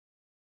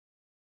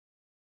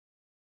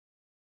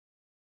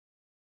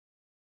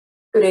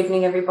Good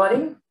evening,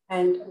 everybody,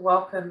 and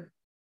welcome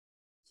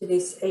to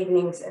this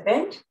evening's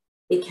event,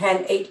 the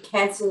CanEAT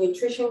Cancer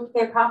Nutrition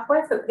Care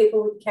Pathway for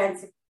people with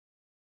cancer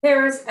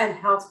carers and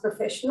health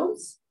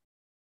professionals.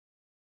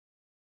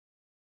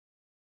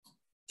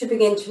 To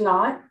begin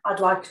tonight, I'd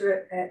like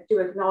to do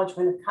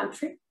acknowledgement of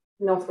country.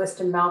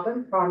 Northwestern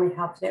Melbourne Primary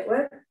Health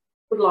Network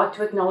would like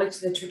to acknowledge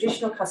the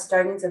traditional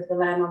custodians of the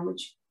land on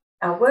which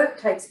our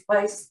work takes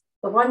place,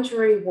 the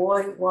Wurundjeri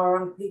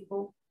Woi-wurrung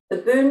people, the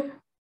Boon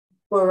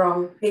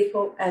Wurrung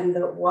people and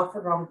the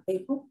Wathaurong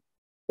people.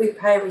 We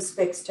pay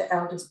respects to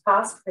elders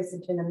past,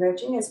 present and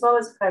emerging, as well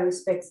as pay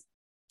respects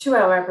to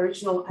our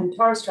Aboriginal and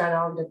Torres Strait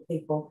Islander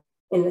people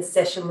in the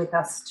session with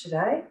us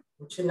today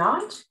or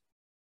tonight.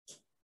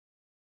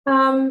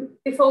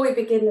 Before we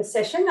begin the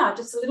session,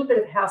 just a little bit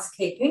of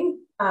housekeeping.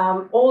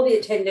 All the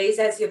attendees,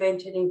 as you've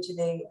entered into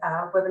the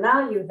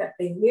webinar, you have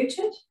been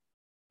muted,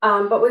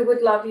 but we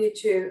would love you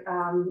to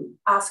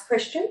ask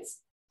questions.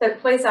 So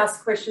please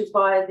ask questions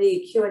via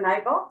the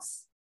Q&A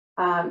box.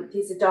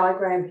 There's a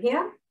diagram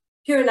here.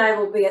 Q&A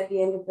will be at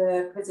the end of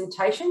the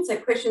presentation, so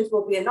questions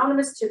will be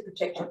anonymous to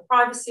protect your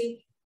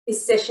privacy.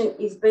 This session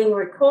is being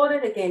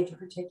recorded, again, to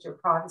protect your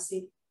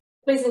privacy.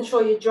 Please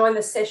ensure you join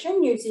the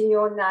session using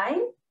your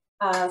name.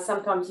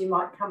 Sometimes you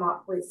might come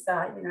up with,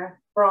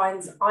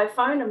 Brian's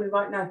iPhone, and we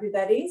won't know who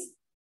that is.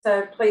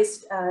 So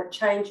please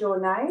change your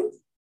name,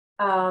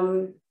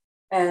 and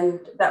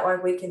that way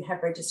we can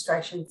have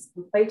registrations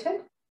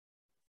completed.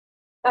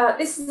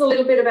 This is a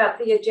little bit about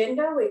the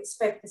agenda. We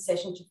expect the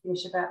session to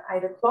finish about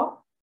 8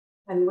 o'clock,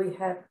 and we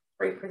have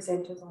 3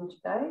 presenters on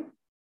today.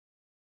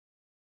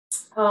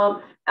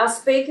 Our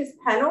speakers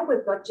panel,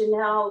 we've got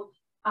Janelle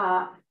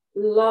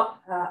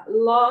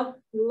Lolliger.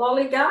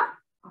 I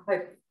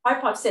hope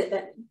I've said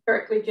that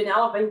correctly,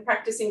 Janelle. I've been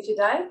practicing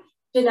today.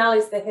 Janelle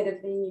is the head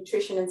of the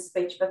Nutrition and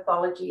Speech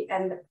Pathology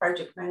and the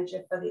project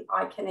manager for the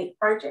CanEAT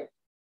project.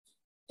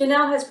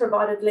 Janelle has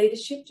provided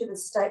leadership to the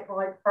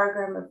statewide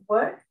program of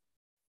work,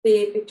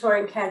 the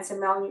Victorian Cancer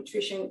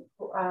Malnutrition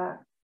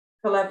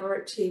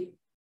Collaborative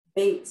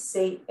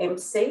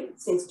VCMC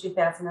since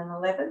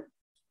 2011.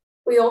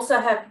 We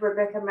also have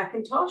Rebecca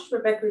McIntosh.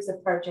 Rebecca is a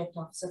project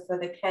officer for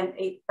the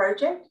CanEAT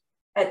project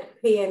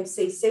at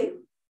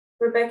PMCC.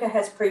 Rebecca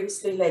has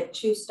previously led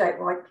 2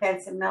 statewide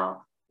cancer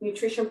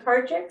malnutrition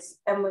projects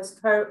and was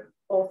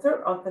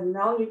co-author of the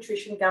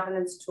Malnutrition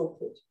Governance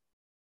Toolkit.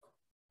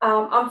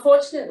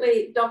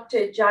 Unfortunately,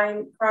 Dr.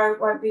 Jane Crowe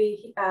won't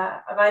be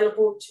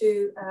available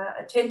to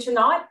attend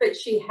tonight, but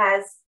she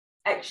has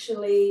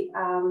actually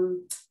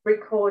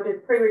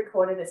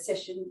pre-recorded a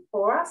session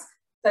for us.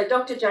 So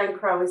Dr. Jane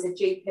Crowe is a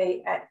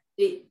GP at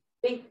the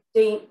Big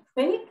Dean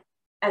Clinic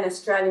and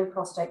Australian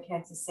Prostate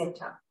Cancer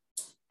Centre.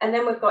 And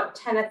then we've got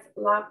Tanith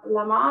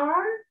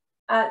Lamaro.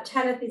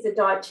 Tanith is a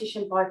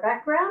dietitian by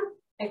background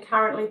and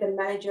currently the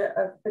manager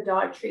of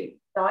podiatry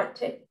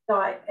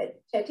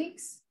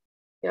dietetics.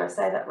 Did I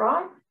say that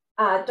right?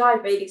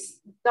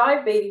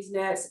 Diabetes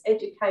nurse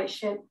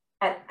education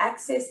at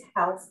Access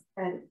Health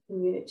and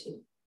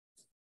Community.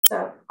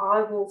 So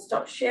I will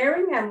stop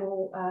sharing and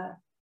we'll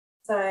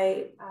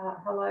say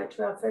hello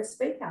to our first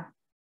speaker.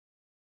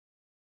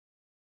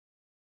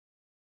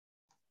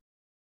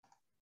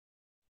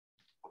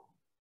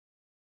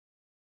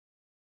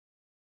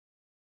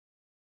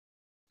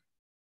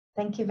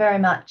 Thank you very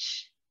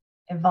much,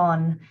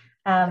 Yvonne.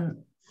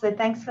 So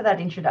thanks for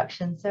that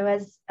introduction. So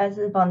as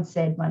Yvonne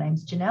said, my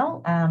name's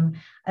Janelle,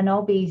 and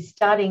I'll be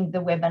starting the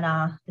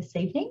webinar this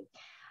evening.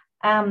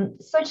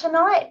 So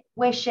tonight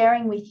we're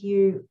sharing with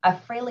you a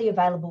freely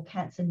available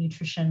cancer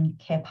nutrition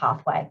care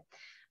pathway.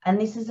 And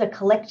this is a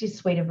collective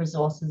suite of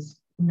resources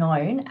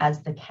known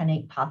as the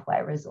CanEAT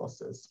pathway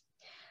resources.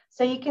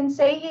 So you can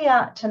see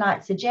here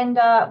tonight's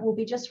agenda. We'll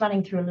be just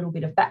running through a little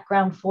bit of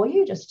background for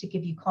you just to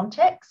give you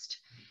context.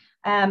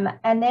 And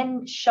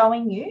then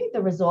showing you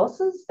the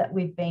resources that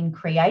we've been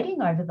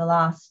creating over the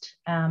last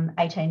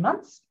 18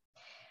 months.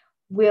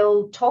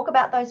 We'll talk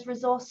about those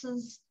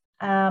resources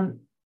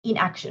in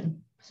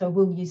action. So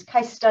we'll use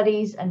case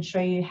studies and show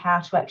you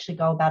how to actually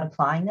go about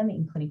applying them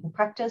in clinical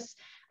practice.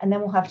 And then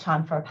we'll have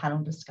time for a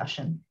panel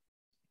discussion.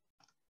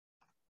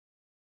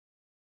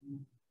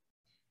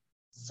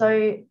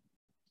 So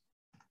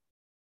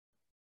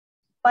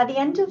by the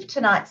end of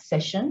tonight's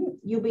session,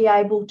 you'll be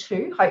able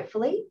to,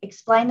 hopefully,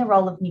 explain the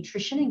role of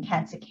nutrition in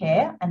cancer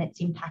care and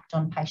its impact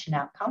on patient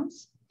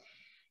outcomes,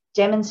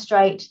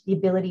 demonstrate the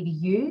ability to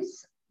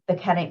use the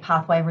CanEAT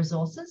pathway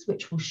resources,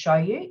 which we'll show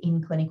you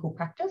in clinical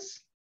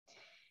practice,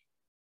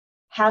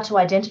 how to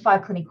identify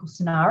clinical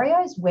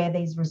scenarios where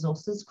these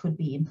resources could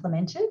be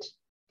implemented,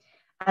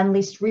 and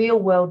list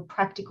real-world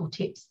practical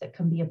tips that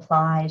can be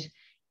applied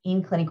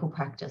in clinical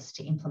practice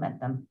to implement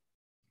them.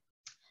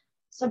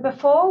 So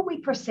before we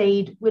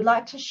proceed, we'd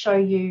like to show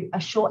you a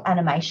short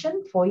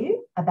animation for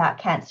you about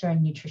cancer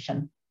and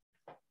nutrition.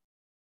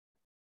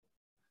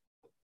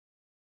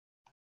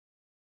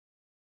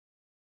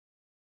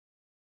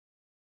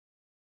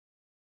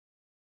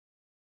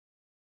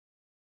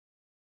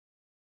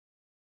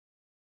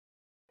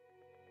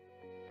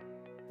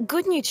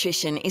 Good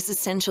nutrition is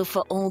essential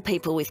for all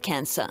people with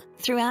cancer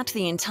throughout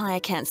the entire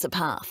cancer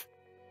path.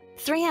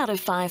 3 out of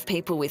 5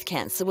 people with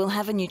cancer will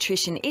have a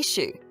nutrition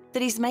issue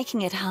that is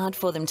making it hard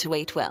for them to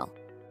eat well.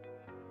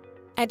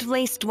 At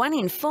least 1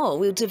 in 4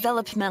 will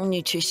develop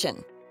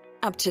malnutrition.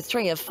 Up to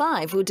 3 of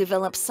 5 will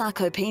develop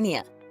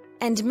sarcopenia,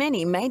 and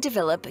many may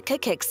develop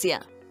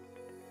cachexia.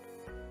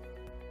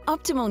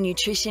 Optimal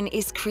nutrition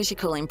is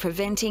critical in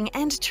preventing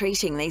and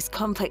treating these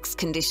complex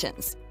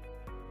conditions.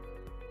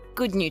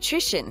 Good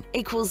nutrition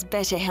equals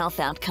better health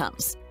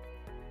outcomes.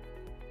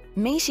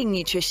 Meeting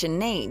nutrition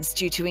needs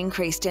due to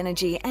increased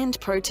energy and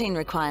protein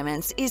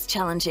requirements is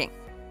challenging.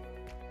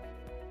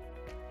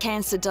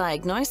 Cancer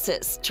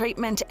diagnosis,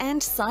 treatment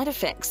and side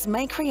effects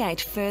may create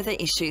further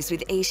issues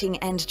with eating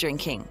and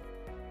drinking.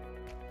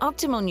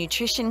 Optimal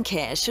nutrition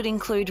care should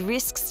include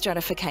risk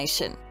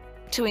stratification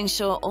to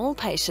ensure all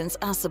patients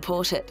are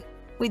supported,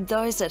 with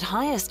those at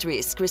highest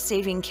risk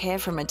receiving care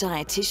from a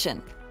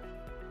dietitian.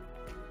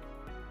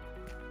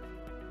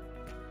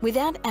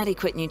 Without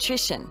adequate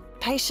nutrition,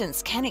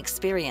 patients can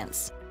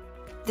experience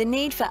the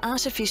need for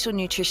artificial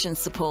nutrition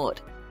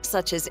support,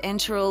 such as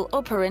enteral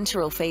or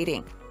parenteral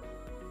feeding,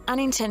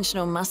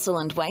 unintentional muscle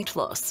and weight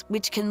loss,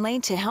 which can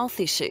lead to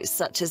health issues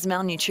such as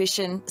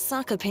malnutrition,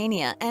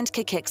 sarcopenia and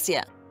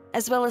cachexia,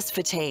 as well as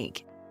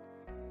fatigue.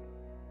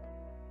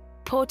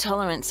 Poor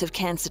tolerance of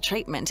cancer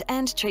treatment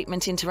and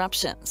treatment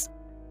interruptions,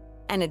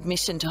 an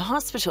admission to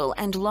hospital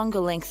and longer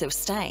length of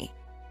stay,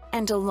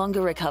 and a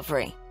longer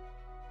recovery.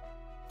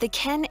 The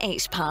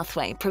CanEAT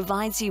pathway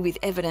provides you with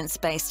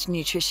evidence-based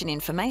nutrition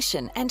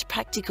information and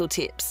practical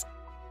tips.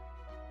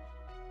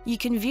 You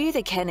can view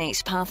the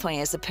CanEAT pathway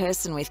as a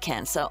person with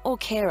cancer or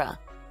carer,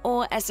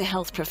 or as a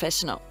health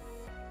professional.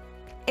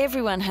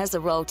 Everyone has a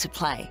role to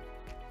play.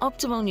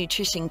 Optimal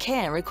nutrition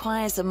care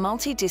requires a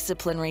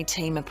multidisciplinary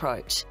team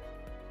approach.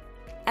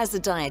 As a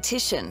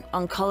dietitian,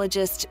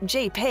 oncologist,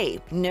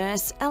 GP,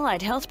 nurse,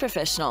 allied health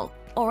professional,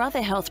 or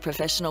other health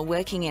professional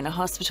working in a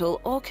hospital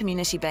or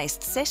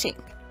community-based setting,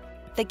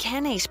 the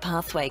CanEAT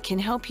pathway can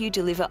help you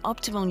deliver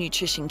optimal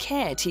nutrition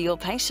care to your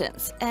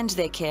patients and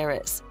their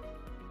carers.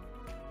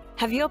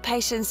 Have your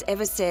patients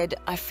ever said,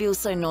 "I feel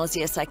so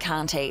nauseous I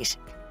can't eat,"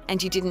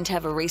 and you didn't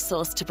have a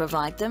resource to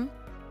provide them?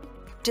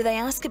 Do they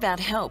ask about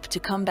help to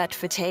combat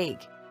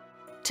fatigue,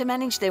 to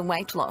manage their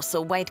weight loss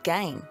or weight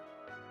gain?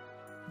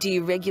 Do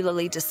you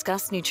regularly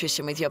discuss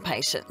nutrition with your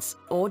patients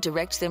or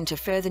direct them to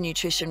further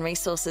nutrition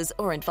resources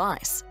or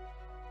advice?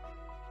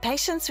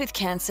 Patients with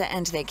cancer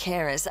and their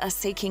carers are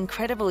seeking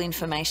credible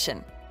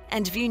information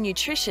and view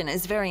nutrition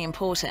as very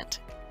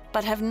important,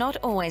 but have not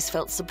always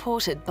felt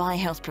supported by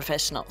health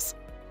professionals.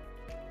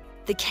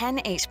 The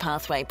CanEAT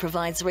pathway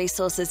provides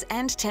resources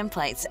and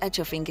templates at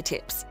your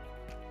fingertips.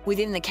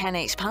 Within the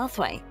CanEAT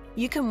pathway,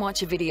 you can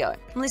watch a video,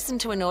 listen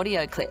to an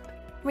audio clip,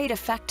 read a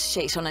fact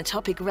sheet on a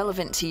topic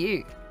relevant to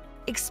you,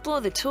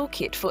 explore the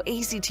toolkit for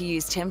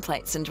easy-to-use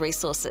templates and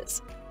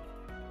resources.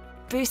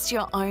 Boost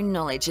your own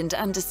knowledge and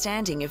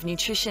understanding of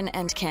nutrition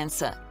and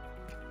cancer.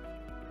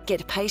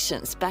 Get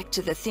patients back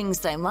to the things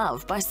they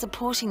love by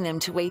supporting them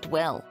to eat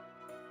well.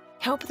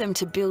 Help them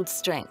to build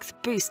strength,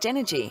 boost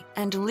energy,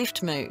 and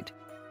lift mood.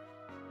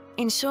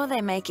 Ensure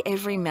they make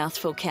every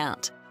mouthful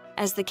count,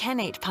 as the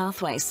CanEAT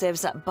pathway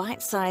serves up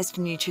bite-sized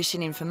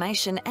nutrition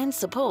information and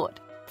support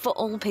for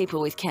all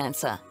people with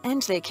cancer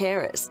and their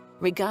carers,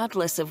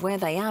 regardless of where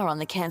they are on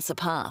the cancer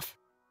path.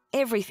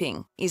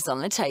 Everything is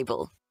on the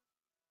table.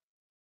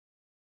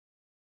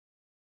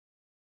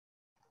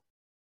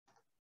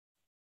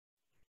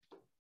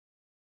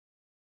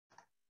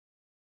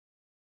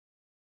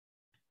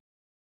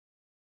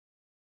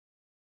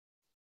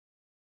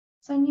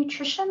 So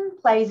nutrition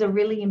plays a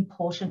really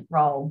important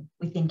role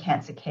within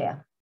cancer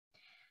care,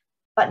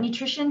 but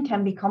nutrition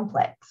can be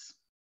complex.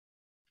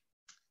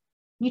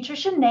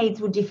 Nutrition needs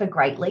will differ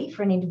greatly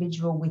for an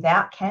individual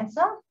without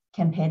cancer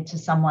compared to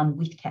someone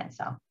with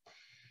cancer.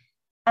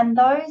 And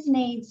those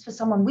needs for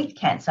someone with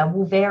cancer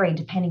will vary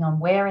depending on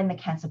where in the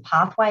cancer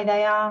pathway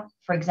they are,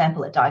 for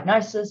example, at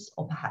diagnosis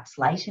or perhaps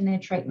late in their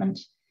treatment,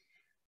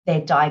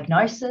 their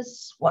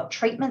diagnosis, what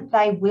treatment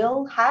they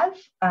will have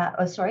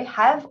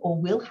or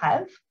will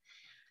have,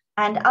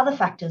 and other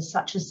factors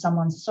such as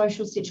someone's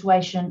social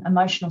situation,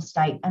 emotional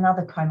state, and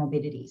other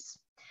comorbidities.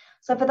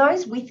 So for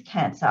those with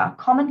cancer,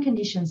 common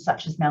conditions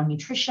such as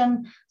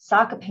malnutrition,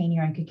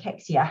 sarcopenia, and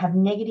cachexia have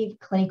negative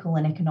clinical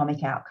and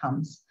economic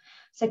outcomes.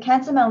 So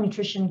cancer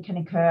malnutrition can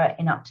occur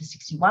in up to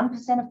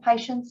 61% of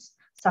patients,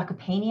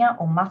 sarcopenia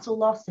or muscle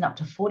loss in up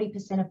to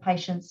 40% of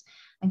patients,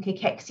 and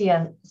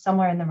cachexia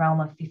somewhere in the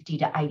realm of 50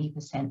 to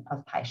 80%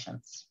 of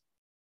patients.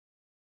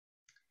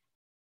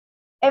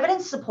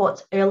 Evidence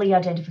supports early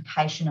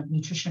identification of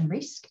nutrition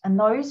risk and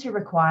those who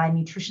require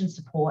nutrition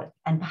support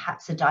and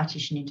perhaps a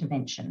dietitian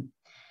intervention.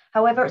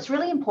 However, it's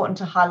really important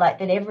to highlight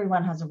that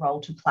everyone has a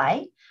role to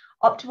play.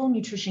 Optimal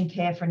nutrition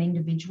care for an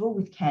individual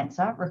with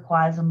cancer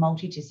requires a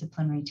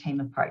multidisciplinary team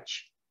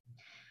approach.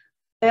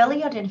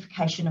 Early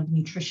identification of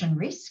nutrition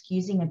risk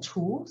using a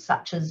tool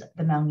such as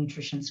the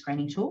Malnutrition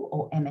Screening Tool,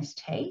 or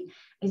MST,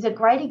 is a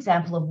great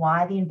example of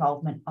why the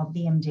involvement of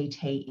the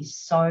MDT is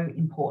so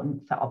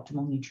important for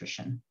optimal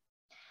nutrition.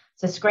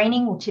 So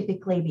screening will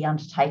typically be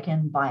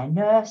undertaken by a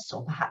nurse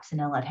or perhaps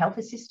an allied health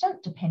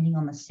assistant, depending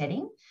on the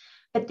setting,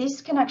 but this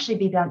can actually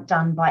be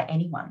done by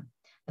anyone,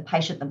 the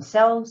patient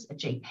themselves, a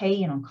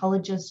GP, an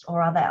oncologist,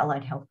 or other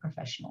allied health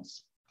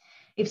professionals.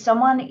 If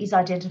someone is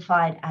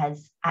identified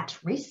as at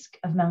risk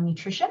of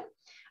malnutrition,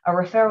 a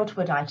referral to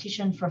a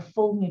dietitian for a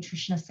full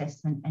nutrition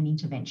assessment and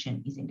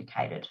intervention is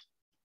indicated.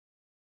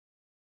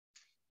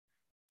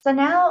 So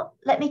now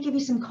let me give you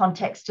some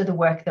context to the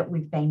work that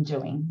we've been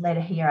doing, led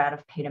here out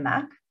of Peter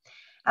Mac.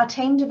 Our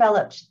team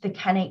developed the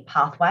CanEAT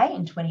pathway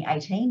in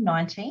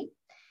 2018-19,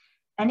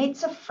 and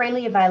it's a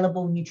freely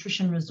available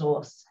nutrition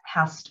resource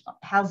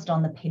housed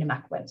on the Peter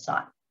Mac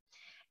website.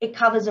 It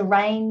covers a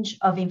range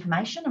of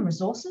information and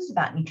resources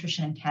about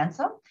nutrition and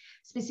cancer,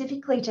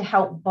 specifically to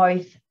help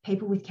both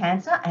people with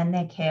cancer and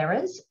their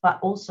carers, but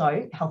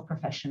also health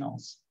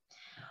professionals.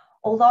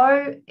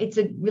 Although it's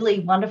a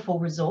really wonderful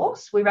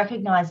resource, we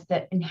recognise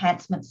that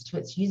enhancements to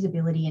its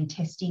usability and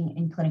testing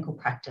in clinical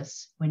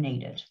practice were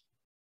needed.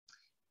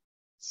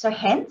 So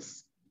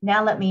hence,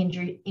 now let me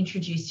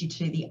introduce you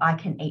to the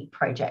CanEAT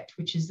project,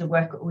 which is the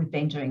work that we've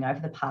been doing over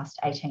the past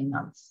 18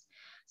 months.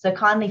 So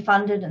kindly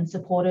funded and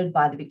supported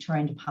by the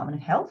Victorian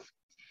Department of Health.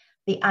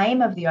 The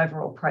aim of the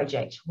overall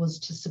project was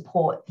to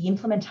support the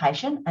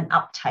implementation and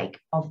uptake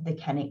of the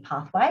CanEAT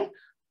pathway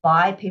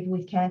by people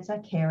with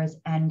cancer, carers,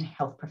 and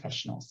health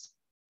professionals.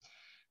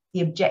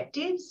 The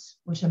objectives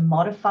were to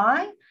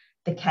modify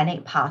the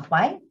CanEAT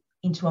pathway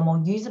into a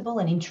more usable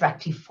and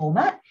interactive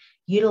format,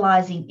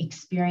 utilising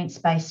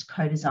experience-based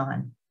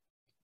co-design.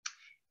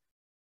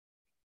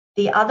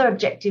 The other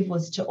objective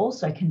was to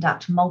also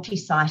conduct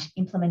multi-site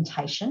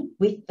implementation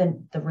with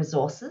the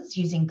resources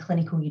using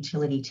clinical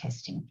utility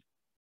testing.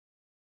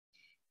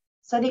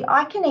 So the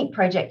CanEAT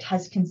project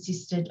has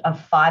consisted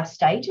of 5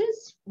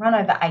 stages run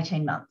over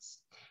 18 months.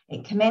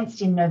 It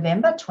commenced in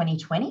November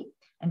 2020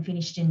 and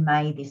finished in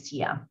May this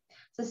year.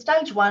 So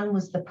stage 1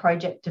 was the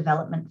project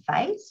development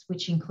phase,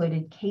 which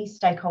included key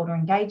stakeholder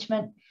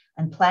engagement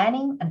and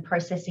planning and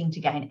processing to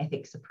gain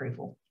ethics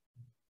approval.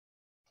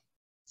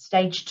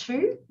 Stage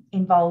 2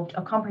 involved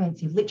a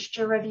comprehensive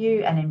literature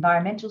review and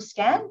environmental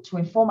scan to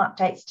inform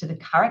updates to the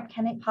current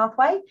CanEAT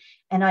pathway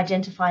and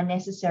identify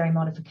necessary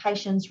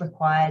modifications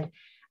required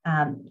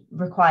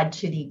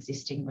to the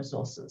existing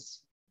resources.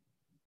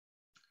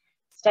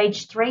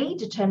 Stage 3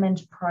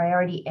 determined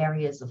priority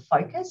areas of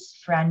focus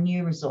for our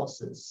new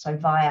resources, so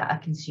via a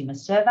consumer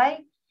survey,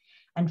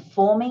 and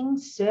forming,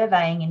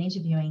 surveying and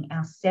interviewing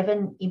our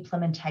 7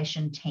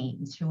 implementation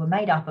teams who were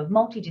made up of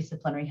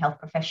multidisciplinary health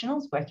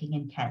professionals working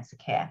in cancer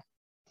care.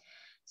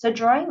 So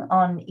drawing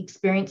on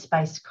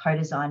experience-based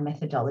co-design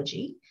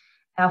methodology,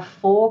 our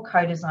 4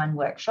 co-design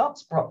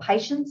workshops brought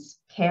patients,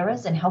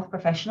 carers and health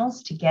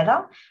professionals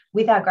together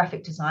with our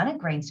graphic designer,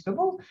 Green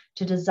Scribble,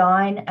 to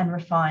design and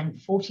refine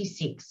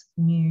 46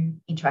 new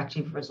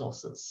interactive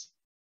resources.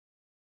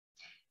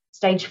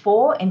 Stage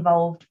 4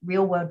 involved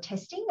real-world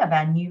testing of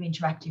our new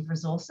interactive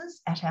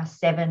resources at our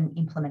 7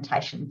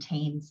 implementation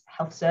teams'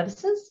 health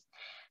services.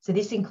 So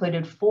this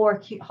included 4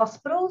 acute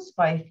hospitals,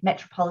 both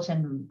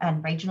metropolitan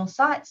and regional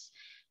sites,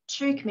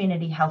 2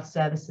 community health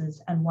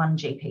services and 1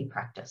 GP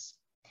practice.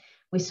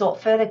 We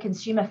sought further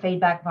consumer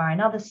feedback via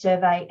another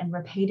survey and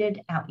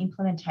repeated our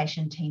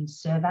implementation team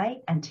survey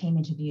and team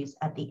interviews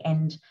at the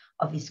end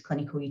of this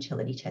clinical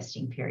utility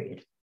testing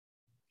period.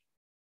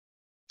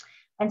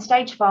 And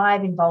stage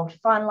 5 involved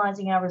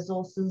finalising our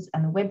resources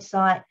and the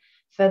website,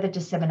 further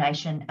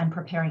dissemination and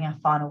preparing our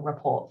final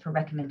report for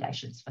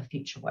recommendations for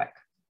future work.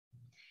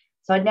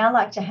 So I'd now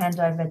like to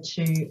hand over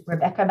to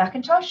Rebecca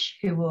McIntosh,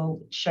 who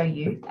will show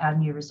you our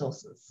new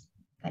resources.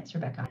 Thanks,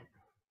 Rebecca.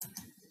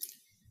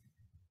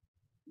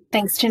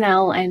 Thanks,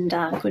 Janelle,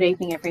 and good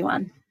evening,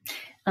 everyone.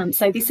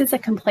 So this is a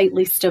complete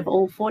list of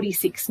all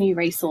 46 new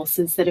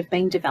resources that have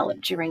been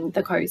developed during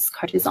the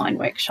co-design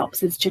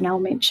workshops, as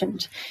Janelle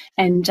mentioned.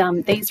 And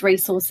these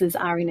resources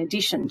are in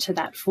addition to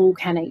that full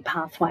CanEAT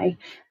pathway,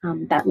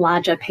 that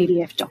larger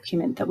PDF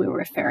document that we were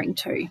referring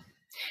to.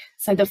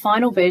 So the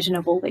final version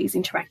of all these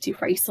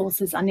interactive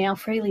resources are now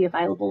freely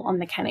available on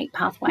the CanEAT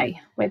pathway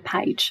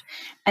webpage.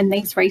 And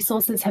these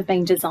resources have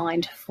been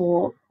designed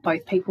for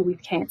both people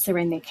with cancer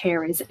and their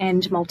carers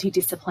and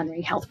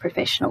multidisciplinary health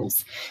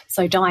professionals,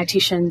 so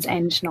dietitians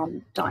and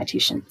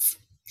non-dietitians.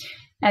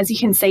 As you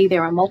can see,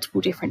 there are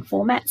multiple different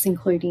formats,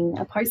 including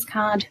a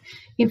postcard,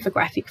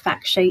 infographic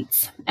fact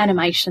sheets,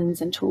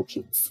 animations and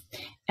toolkits.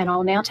 And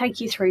I'll now take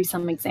you through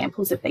some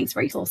examples of these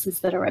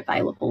resources that are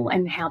available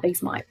and how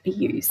these might be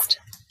used.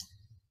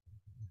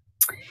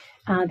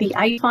 The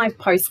A5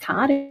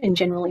 postcard and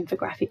general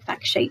infographic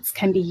fact sheets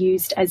can be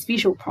used as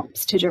visual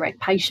prompts to direct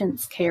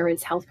patients,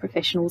 carers, health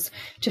professionals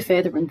to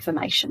further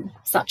information,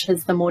 such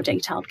as the more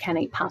detailed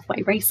CanEAT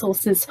pathway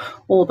resources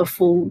or the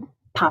full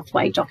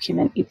pathway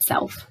document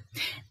itself.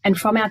 And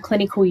from our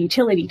clinical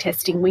utility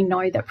testing, we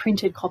know that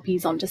printed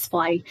copies on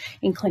display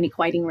in clinic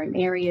waiting room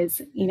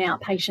areas, in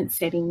outpatient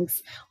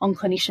settings, on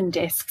clinician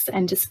desks,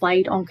 and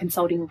displayed on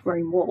consulting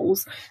room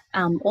walls,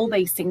 all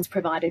these things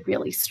provided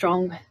really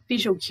strong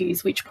visual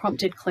cues which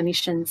prompted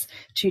clinicians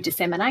to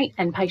disseminate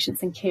and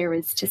patients and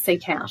carers to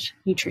seek out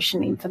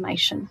nutrition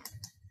information.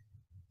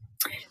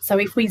 So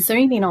if we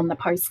zoom in on the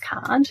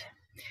postcard,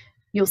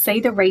 you'll see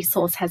the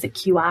resource has a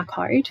QR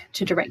code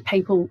to direct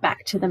people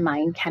back to the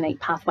main CanEAT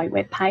pathway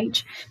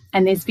webpage,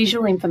 and there's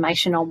visual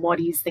information on what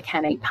is the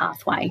CanEAT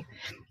pathway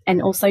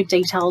and also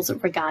details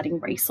regarding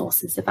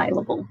resources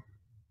available.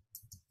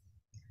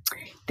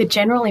 The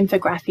general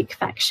infographic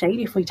fact sheet,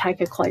 if we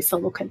take a closer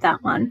look at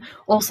that one,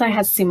 also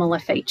has similar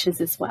features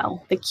as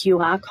well: the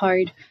QR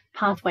code,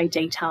 pathway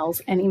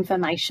details, and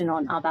information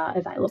on other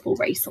available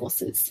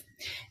resources.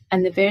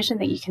 And the version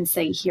that you can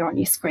see here on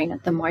your screen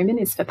at the moment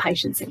is for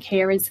patients and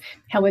carers.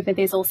 However,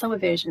 there's also a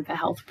version for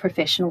health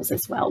professionals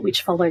as well,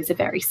 which follows a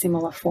very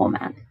similar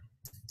format.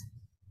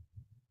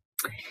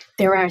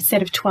 There are a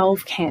set of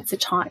 12 cancer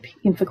type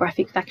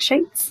infographic fact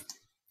sheets,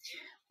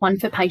 one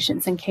for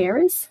patients and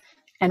carers,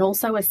 and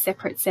also a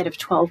separate set of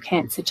 12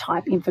 cancer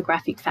type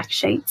infographic fact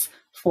sheets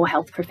for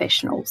health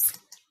professionals.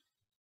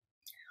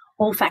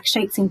 All fact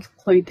sheets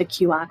include the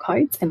QR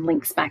codes and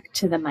links back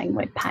to the main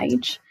web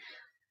page.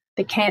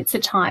 The cancer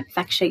type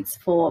fact sheets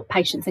for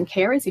patients and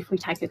carers, if we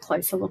take a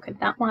closer look at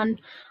that one,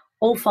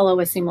 all follow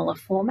a similar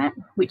format,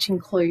 which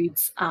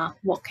includes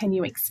what can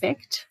you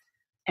expect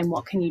and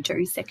what can you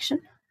do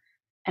section,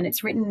 and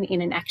it's written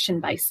in an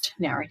action-based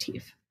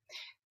narrative.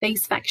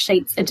 These fact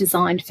sheets are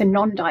designed for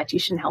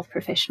non-dietitian health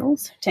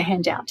professionals to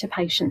hand out to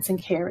patients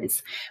and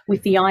carers,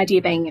 with the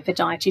idea being if a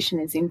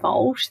dietitian is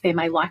involved, there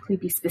may likely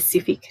be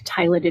specific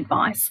tailored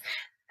advice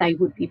they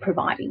would be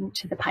providing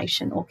to the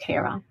patient or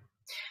carer.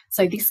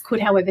 So this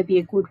could, however, be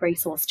a good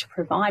resource to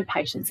provide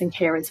patients and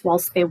carers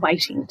whilst they're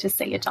waiting to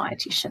see a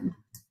dietitian.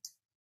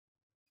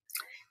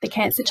 The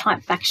cancer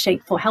type fact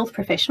sheet for health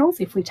professionals,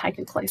 if we take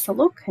a closer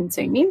look and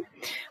zoom in,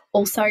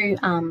 also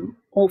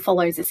all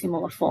follows a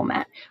similar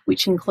format,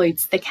 which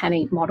includes the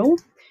CanEAT model,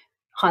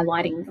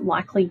 highlighting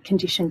likely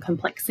condition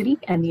complexity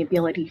and the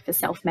ability for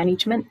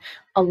self-management,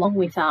 along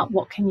with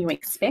what can you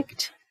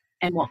expect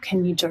and what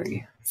can you do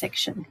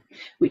section,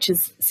 which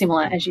is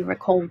similar, as you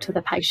recall, to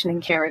the patient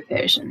and carer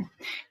version.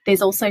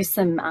 There's also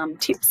some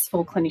tips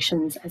for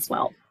clinicians as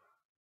well.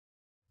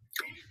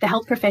 The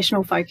health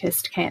professional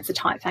focused cancer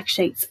type fact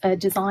sheets are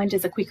designed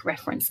as a quick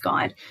reference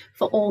guide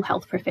for all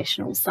health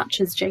professionals such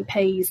as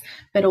GPs,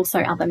 but also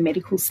other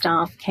medical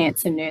staff,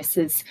 cancer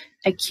nurses,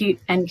 acute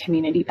and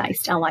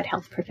community-based allied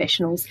health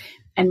professionals,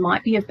 and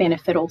might be of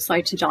benefit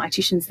also to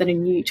dietitians that are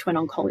new to an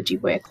oncology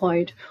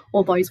workload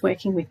or those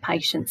working with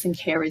patients and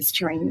carers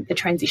during the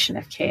transition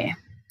of care.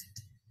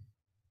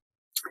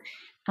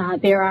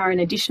 There are an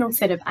additional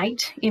set of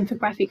 8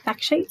 infographic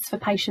fact sheets for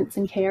patients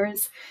and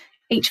carers,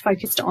 each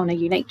focused on a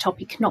unique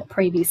topic not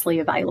previously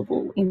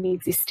available in the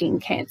existing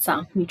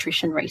cancer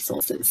nutrition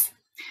resources.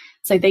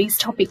 So these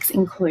topics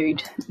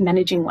include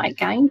managing weight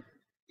gain,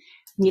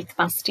 myth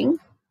busting,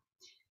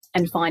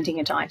 and finding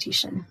a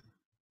dietitian.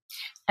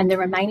 And the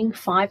remaining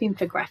 5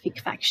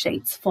 infographic fact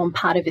sheets form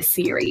part of a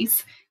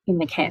series in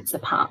the cancer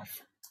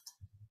path.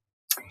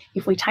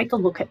 If we take a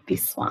look at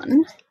this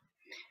one,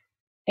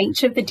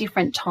 each of the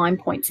different time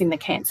points in the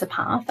cancer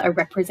path are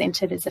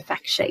represented as a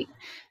fact sheet.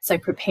 So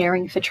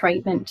preparing for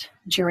treatment,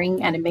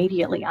 during and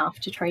immediately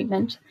after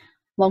treatment,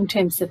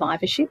 long-term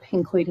survivorship,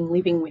 including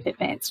living with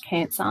advanced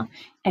cancer,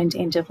 and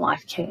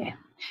end-of-life care.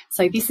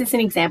 So this is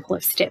an example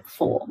of step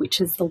 4, which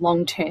is the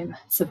long-term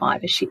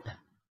survivorship.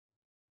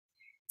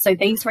 So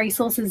these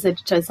resources are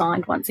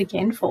designed once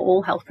again for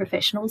all health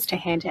professionals to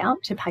hand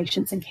out to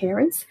patients and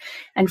carers.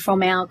 And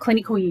from our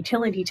clinical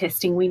utility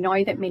testing, we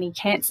know that many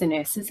cancer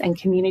nurses and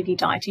community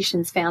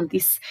dietitians found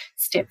this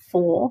step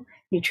 4,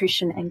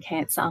 nutrition and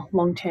cancer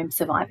long-term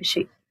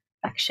survivorship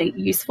fact sheet,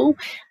 useful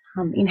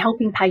in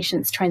helping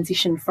patients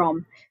transition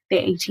from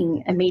their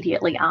eating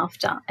immediately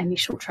after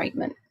initial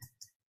treatment.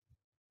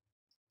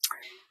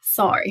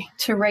 So,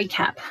 to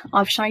recap,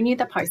 I've shown you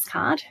the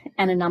postcard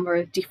and a number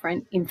of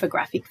different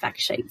infographic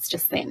fact sheets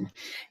just then.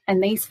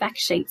 And these fact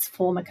sheets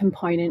form a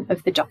component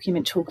of the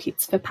document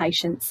toolkits for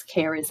patients,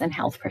 carers, and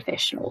health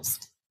professionals.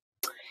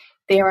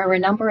 There are a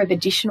number of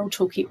additional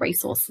toolkit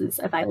resources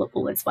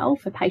available as well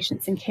for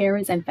patients and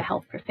carers and for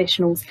health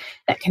professionals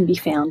that can be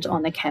found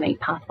on the CanEAT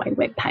Pathway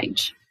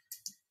webpage.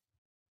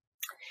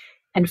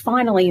 And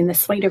finally, in the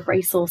suite of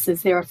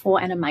resources, there are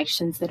 4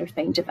 animations that have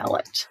been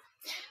developed.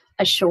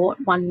 A short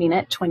 1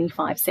 minute,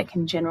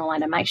 25-second general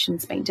animation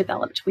has been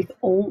developed with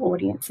all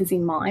audiences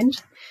in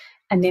mind.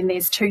 And then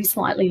there's 2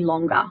 slightly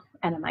longer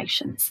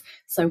animations.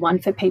 So one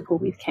for people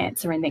with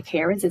cancer and their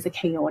carers as a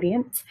key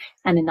audience,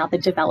 and another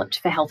developed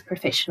for health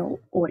professional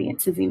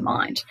audiences in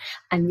mind.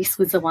 And this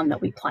was the one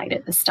that we played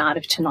at the start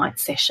of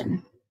tonight's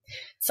session.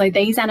 So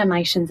these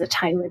animations are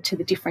tailored to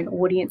the different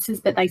audiences,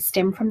 but they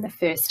stem from the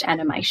first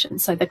animation.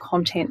 So the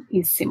content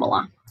is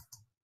similar.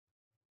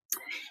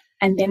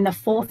 And then the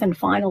fourth and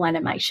final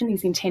animation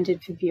is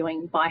intended for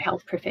viewing by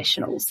health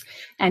professionals,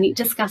 and it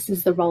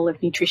discusses the role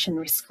of nutrition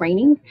risk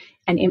screening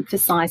and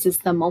emphasises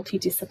the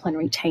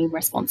multidisciplinary team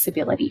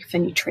responsibility for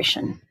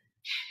nutrition.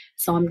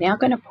 So I'm now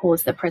going to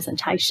pause the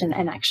presentation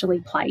and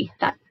actually play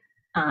that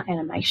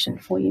animation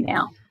for you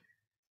now.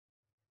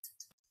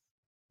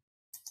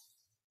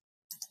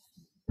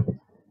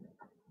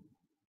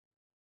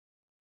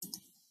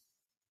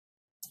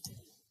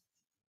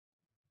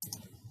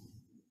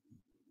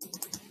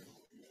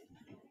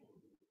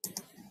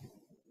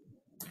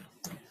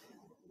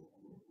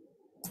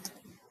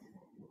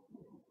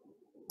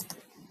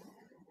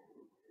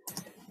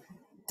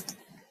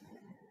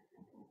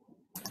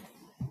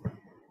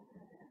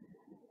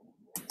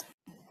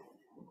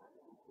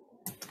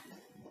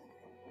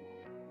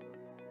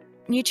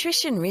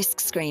 Nutrition risk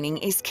screening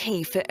is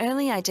key for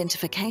early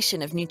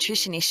identification of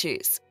nutrition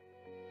issues.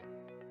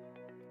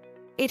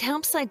 It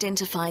helps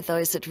identify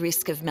those at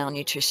risk of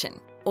malnutrition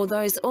or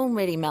those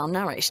already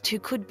malnourished who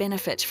could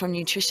benefit from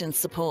nutrition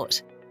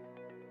support.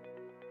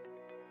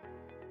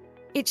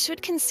 It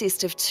should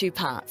consist of two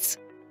parts: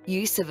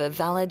 use of a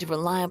valid,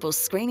 reliable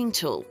screening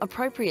tool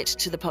appropriate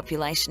to the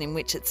population in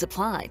which it's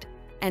applied,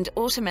 and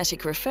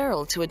automatic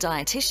referral to a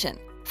dietitian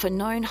for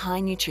known high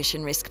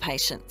nutrition risk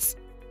patients.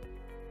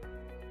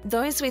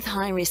 Those with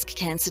high-risk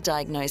cancer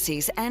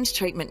diagnoses and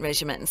treatment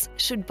regimens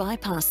should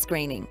bypass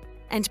screening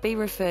and be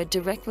referred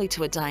directly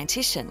to a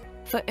dietitian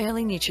for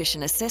early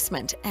nutrition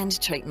assessment and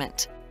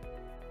treatment.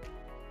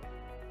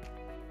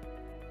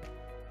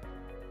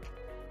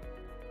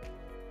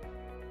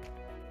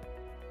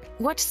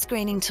 What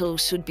screening tool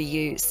should be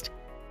used?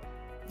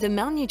 The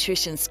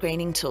Malnutrition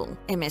Screening Tool,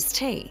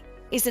 MST,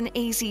 is an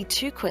easy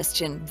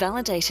two-question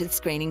validated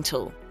screening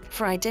tool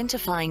for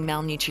identifying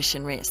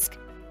malnutrition risk.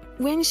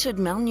 When should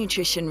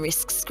malnutrition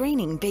risk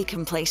screening be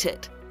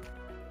completed?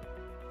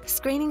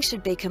 Screening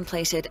should be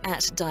completed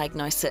at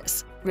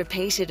diagnosis,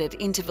 repeated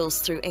at intervals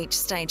through each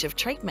stage of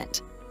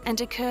treatment, and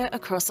occur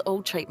across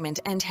all treatment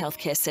and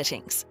healthcare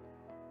settings.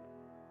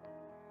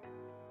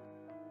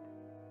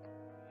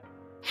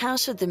 How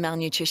should the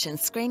malnutrition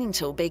screening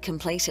tool be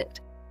completed?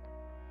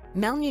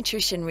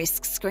 Malnutrition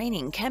risk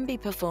screening can be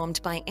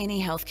performed by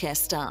any healthcare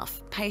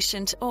staff,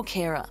 patient or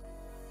carer.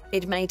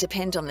 It may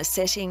depend on the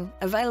setting,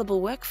 available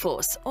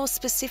workforce, or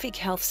specific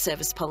health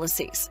service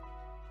policies.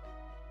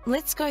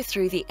 Let's go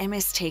through the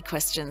MST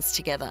questions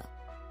together.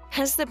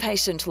 Has the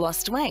patient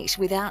lost weight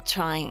without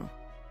trying?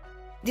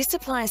 This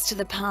applies to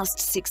the past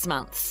 6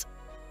 months.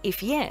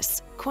 If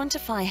yes,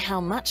 quantify how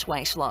much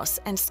weight loss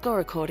and score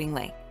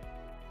accordingly.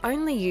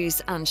 Only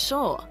use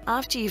unsure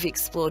after you've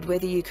explored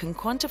whether you can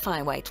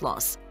quantify weight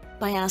loss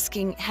by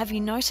asking, have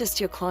you noticed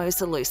your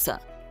clothes are looser?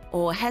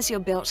 Or has your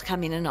belt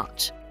come in a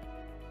notch?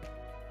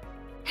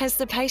 Has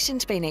the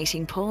patient been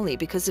eating poorly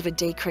because of a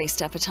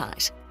decreased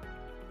appetite?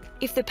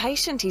 If the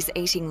patient is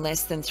eating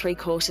less than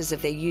 3/4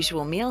 of their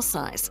usual meal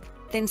size,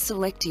 then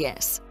select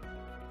yes.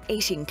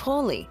 Eating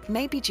poorly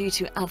may be due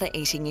to other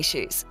eating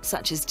issues,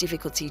 such as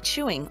difficulty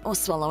chewing or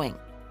swallowing.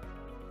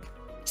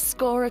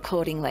 Score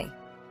accordingly.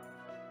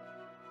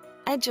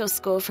 Add your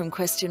score from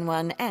question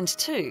 1 and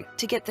 2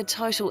 to get the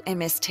total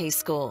MST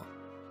score.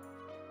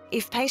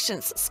 If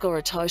patients score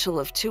a total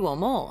of 2 or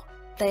more,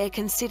 they are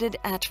considered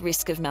at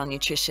risk of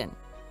malnutrition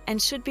and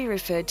should be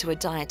referred to a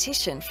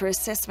dietitian for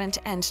assessment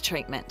and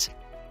treatment.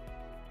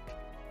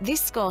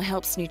 This score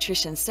helps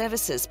nutrition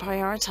services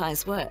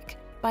prioritise work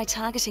by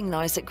targeting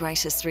those at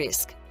greatest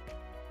risk.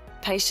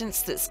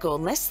 Patients that score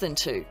less than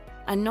 2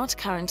 are not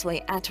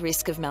currently at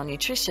risk of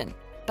malnutrition,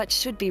 but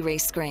should be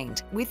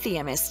rescreened with the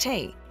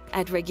MST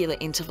at regular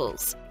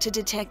intervals to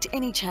detect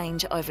any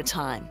change over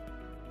time.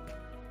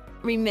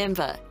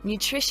 Remember,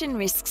 nutrition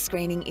risk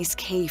screening is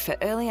key for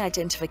early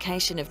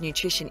identification of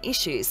nutrition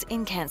issues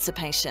in cancer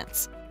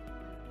patients.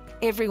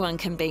 Everyone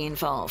can be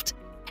involved.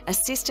 A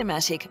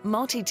systematic,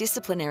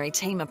 multidisciplinary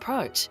team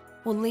approach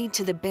will lead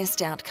to the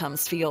best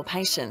outcomes for your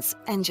patients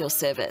and your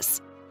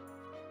service.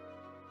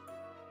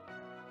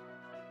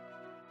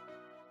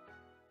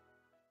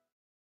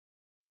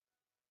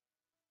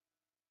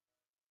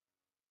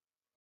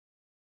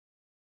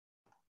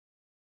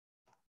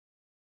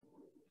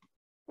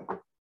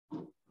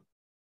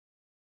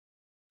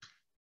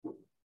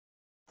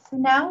 So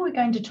now we're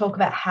going to talk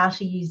about how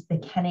to use the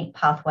CanEAT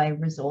pathway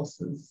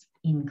resources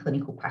in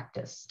clinical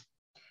practice.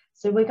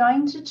 So we're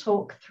going to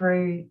talk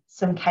through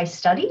some case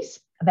studies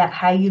about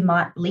how you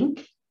might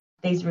link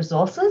these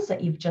resources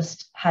that you've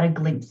just had a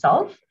glimpse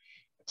of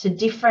to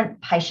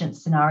different patient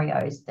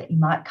scenarios that you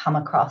might come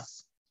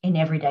across in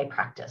everyday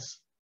practice.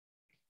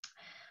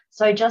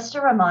 So just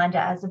a reminder,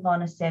 as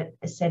Yvonne said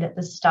at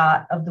the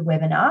start of the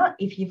webinar,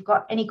 if you've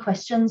got any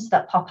questions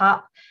that pop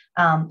up,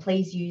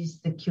 please use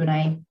the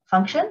Q&A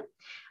function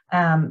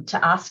to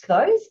ask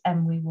those,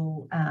 and we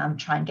will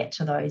try and get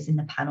to those in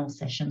the panel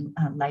session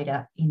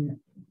later in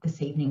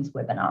this evening's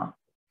webinar.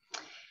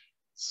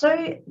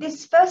 So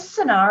this first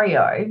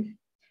scenario,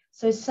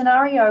 so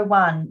scenario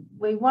 1,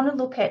 we want to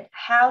look at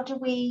how do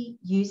we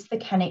use the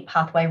CanEAT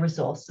pathway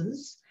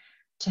resources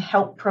to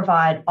help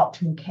provide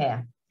optimal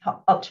care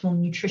optimal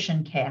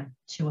nutrition care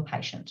to a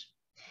patient.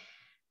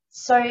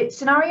 So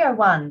scenario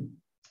one,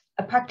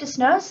 a practice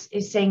nurse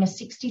is seeing a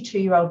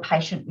 62-year-old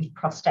patient with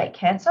prostate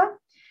cancer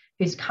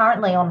who's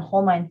currently on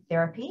hormone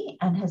therapy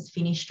and has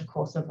finished a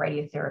course of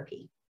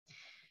radiotherapy.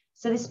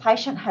 So this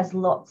patient has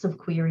lots of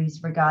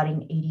queries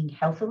regarding eating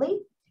healthily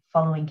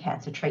following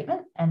cancer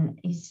treatment and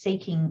is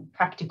seeking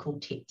practical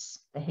tips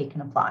that he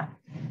can apply.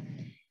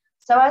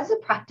 So as a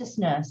practice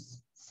nurse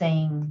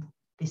seeing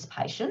this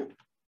patient,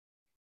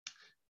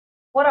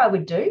 what I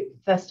would do,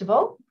 first of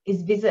all,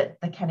 is visit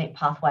the CanEAT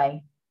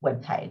Pathway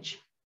webpage.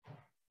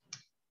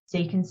 So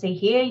you can see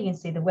here, you can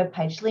see the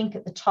webpage link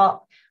at the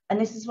top, and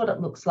this is what it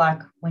looks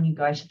like when you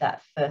go to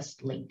that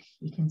first link.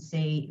 You can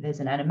see there's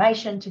an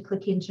animation to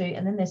click into,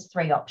 and then there's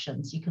 3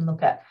 options. You can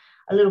look at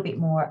a little bit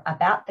more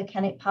about the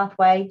CanEAT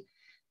Pathway.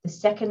 The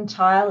second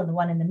tile, and the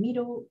one in the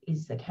middle,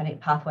 is the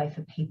CanEAT Pathway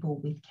for people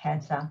with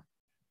cancer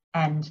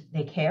and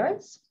their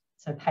carers,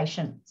 so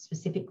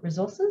patient-specific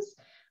resources.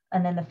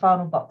 And then the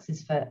final box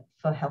is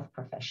for health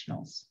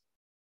professionals.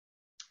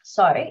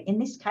 So in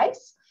this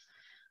case,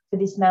 for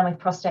this man with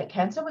prostate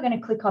cancer, we're going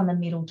to click on the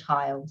middle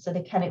tile, so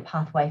the CanEAT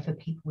Pathway for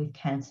people with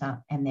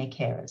cancer and their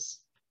carers.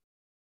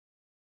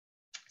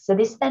 So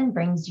this then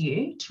brings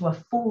you to a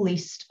full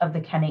list of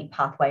the CanEAT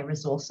Pathway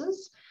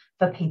resources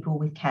for people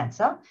with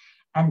cancer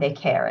and their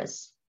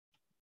carers.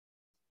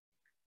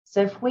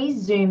 So if we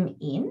zoom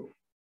in,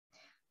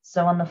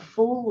 so on the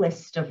full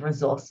list of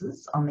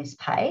resources on this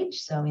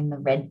page, so in the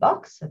red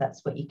box, so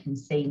that's what you can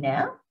see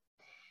now,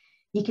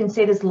 you can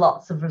see there's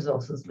lots of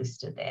resources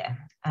listed there.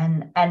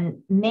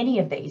 And many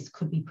of these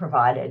could be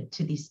provided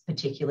to this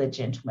particular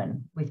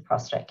gentleman with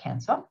prostate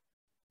cancer.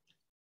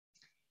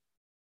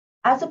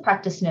 As a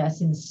practice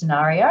nurse in the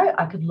scenario,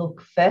 I could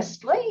look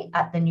firstly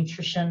at the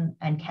nutrition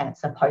and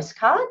cancer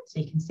postcard. So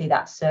you can see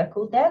that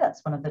circled there.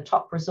 That's one of the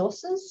top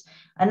resources.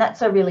 And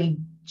that's a really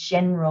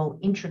general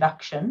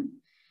introduction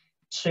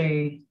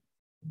to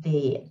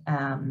the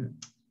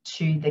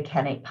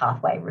CanEAT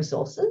Pathway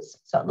resources.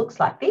 So it looks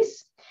like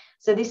this.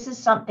 So this is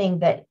something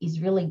that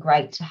is really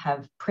great to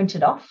have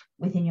printed off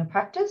within your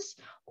practice,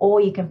 or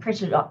you can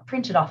print it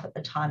off at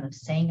the time of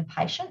seeing a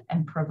patient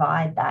and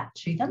provide that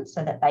to them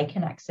so that they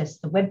can access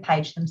the web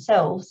page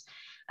themselves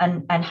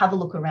and have a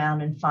look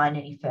around and find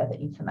any further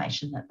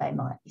information that they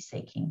might be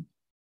seeking.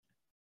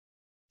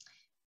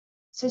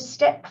 So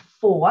step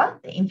 4,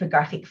 the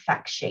infographic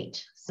fact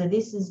sheet. So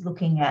this is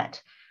looking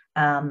at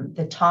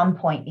the time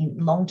point in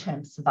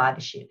long-term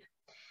survivorship.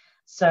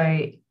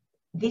 So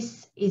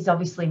this is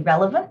obviously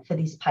relevant for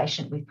this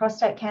patient with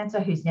prostate cancer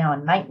who's now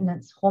on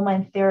maintenance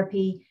hormone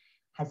therapy,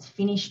 has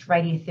finished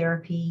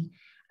radiotherapy.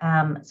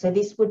 So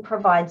this would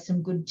provide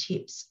some good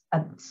tips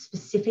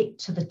specific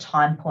to the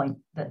time point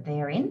that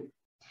they're in,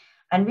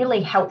 and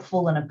really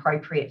helpful and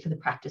appropriate for the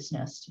practice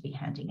nurse to be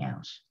handing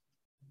out.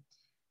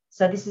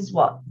 So this is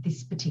what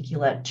this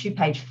particular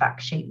 2-page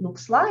fact sheet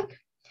looks like.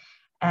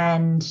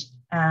 And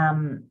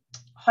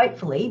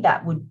hopefully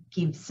that would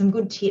give some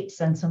good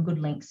tips and some good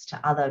links to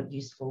other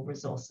useful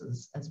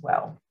resources as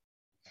well.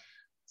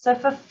 So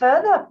for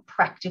further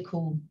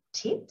practical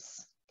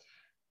tips,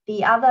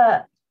 the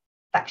other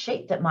fact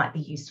sheet that might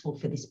be useful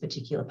for this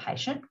particular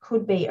patient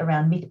could be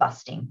around myth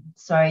busting.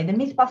 So the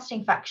myth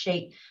busting fact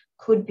sheet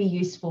could be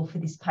useful for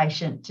this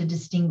patient to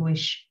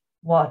distinguish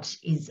what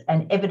is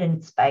an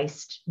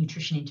evidence-based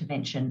nutrition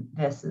intervention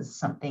versus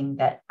something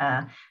that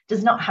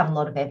does not have a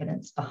lot of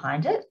evidence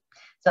behind it.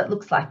 So it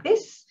looks like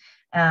this.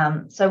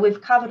 So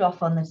we've covered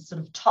off on the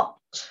sort of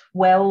top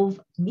 12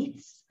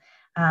 myths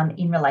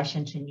in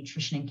relation to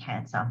nutrition and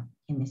cancer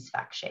in this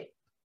fact sheet.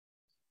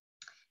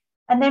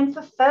 And then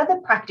for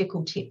further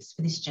practical tips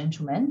for this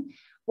gentleman,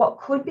 what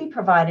could be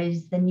provided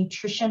is the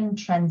nutrition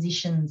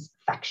transitions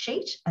fact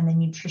sheet and the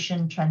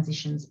nutrition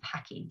transitions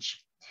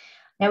package.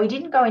 Now, we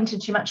didn't go into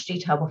too much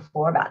detail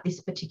before about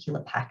this particular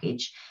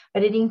package,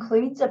 but it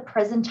includes a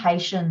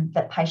presentation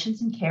that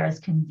patients and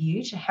carers can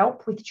view to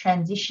help with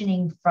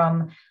transitioning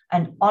from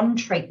an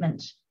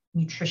on-treatment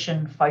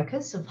nutrition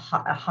focus of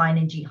a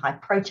high-energy,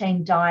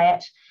 high-protein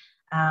diet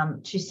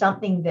to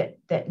something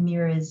that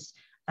mirrors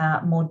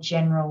more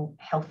general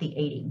healthy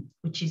eating,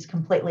 which is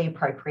completely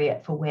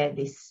appropriate for where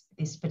this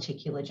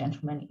particular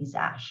gentleman is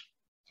at.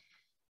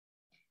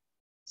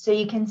 So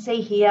you can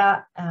see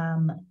here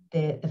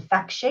the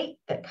fact sheet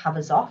that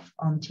covers off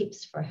on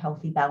tips for a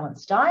healthy,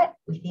 balanced diet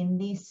within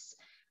this.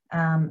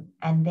 And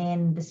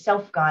then the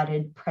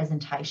self-guided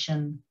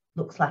presentation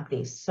looks like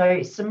this.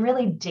 So some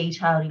really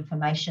detailed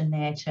information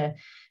there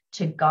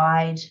to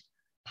guide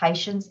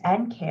patients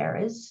and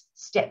carers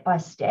step by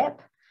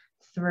step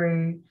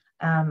through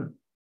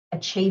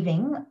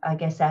achieving, I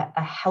guess,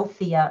 a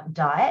healthier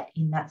diet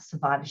in that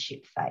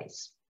survivorship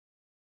phase.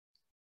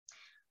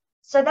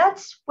 So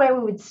that's where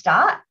we would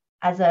start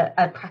as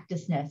a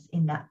practice nurse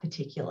in that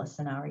particular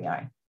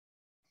scenario.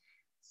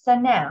 So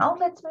now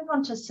let's move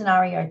on to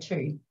scenario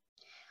 2.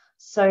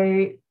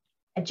 So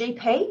a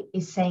GP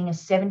is seeing a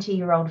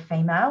 70-year-old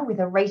female with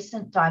a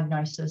recent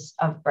diagnosis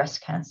of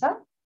breast cancer.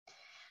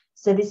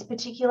 So this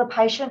particular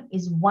patient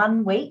is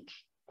 1 week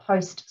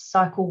post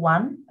cycle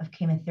 1 of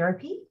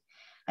chemotherapy,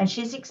 and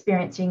she's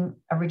experiencing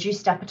a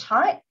reduced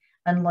appetite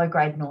and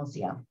low-grade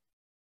nausea.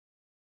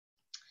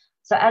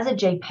 So as a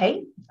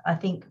GP, I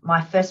think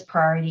my first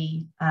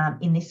priority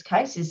in this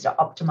case is to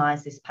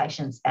optimise this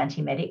patient's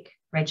antiemetic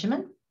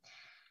regimen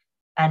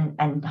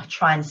and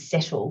try and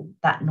settle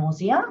that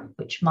nausea,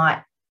 which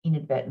might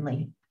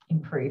inadvertently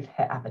improve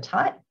her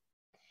appetite.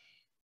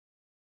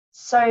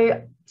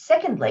 So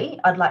secondly,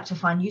 I'd like to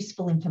find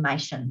useful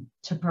information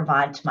to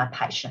provide to my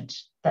patient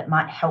that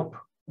might help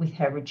with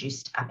her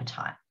reduced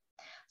appetite.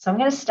 So I'm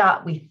going to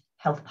start with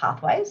health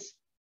pathways.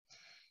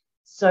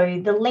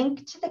 So the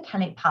link to the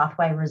CanEAT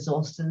pathway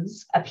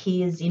resources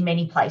appears in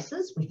many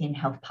places within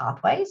health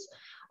pathways,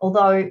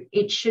 although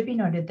it should be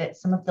noted that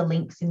some of the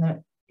links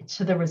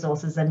to the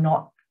resources are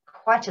not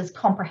quite as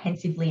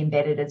comprehensively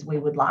embedded as we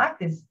would like.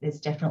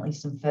 There's definitely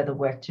some further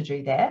work to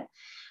do there.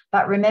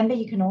 But remember,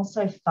 you can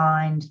also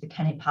find the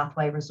CanEAT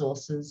pathway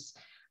resources,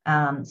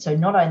 so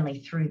not only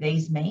through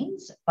these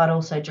means, but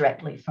also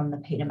directly from the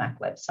PEDAMAC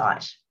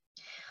website.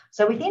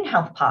 So within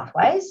health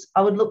pathways,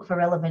 I would look for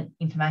relevant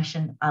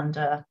information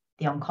under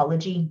the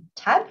oncology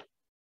tab.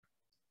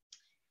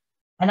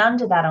 And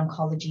under that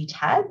oncology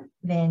tab,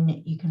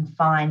 then you can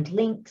find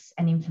links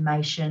and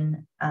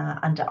information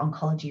under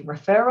oncology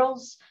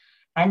referrals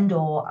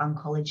and/or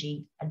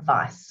oncology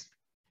advice.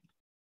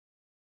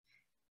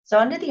 So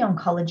under the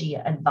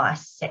oncology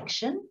advice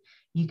section,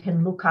 you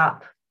can look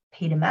up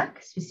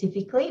PEDAMAC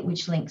specifically,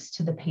 which links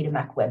to the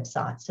PEDAMAC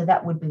website. So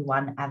that would be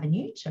one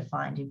avenue to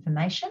find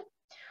information,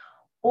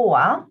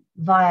 or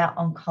via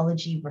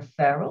oncology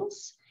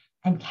referrals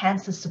and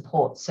cancer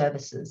support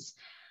services.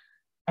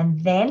 And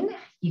then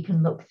you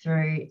can look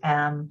through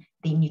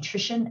the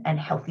nutrition and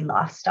healthy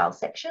lifestyle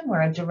section,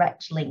 where a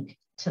direct link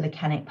to the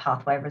CanEAT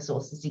pathway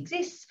resources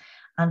exists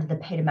under the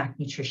PEDAMAC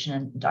nutrition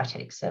and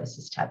dietetic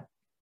services tab.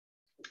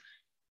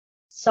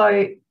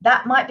 So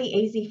that might be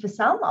easy for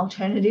some.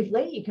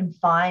 Alternatively, you can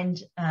find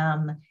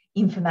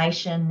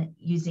information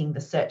using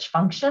the search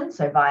function,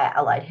 so via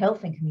allied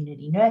health and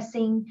community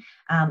nursing,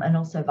 and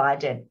also via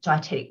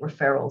dietetic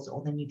referrals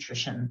or the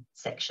nutrition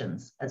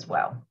sections as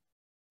well.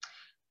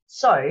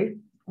 So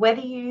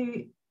whether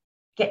you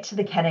get to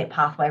the CanEAT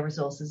pathway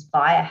resources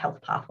via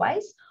health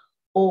pathways,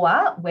 or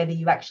whether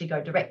you actually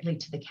go directly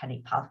to the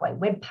CanEAT pathway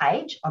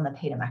webpage on the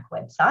PEDAMAC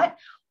website,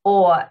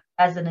 or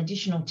as an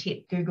additional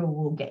tip, Google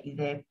will get you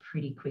there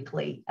pretty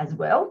quickly as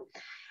well.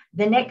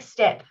 The next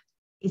step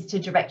is to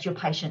direct your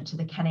patient to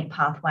the CanEAT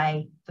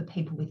pathway for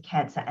people with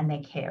cancer and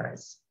their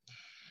carers.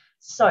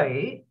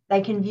 So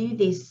they can view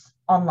this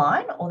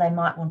online, or they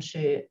might want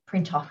to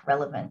print off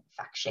relevant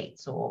fact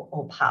sheets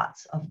or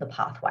parts of the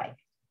pathway.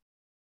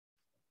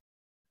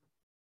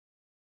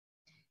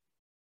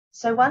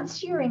 So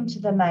once you're into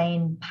the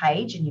main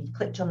page and you've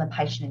clicked on the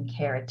patient and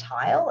carer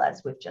tile,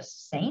 as we've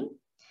just seen,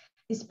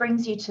 this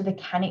brings you to the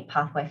CanEAT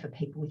pathway for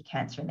people with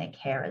cancer and their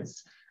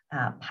carers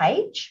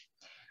page.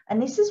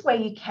 And this is where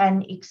you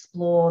can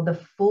explore the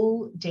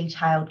full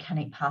detailed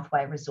CanEAT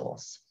pathway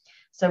resource.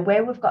 So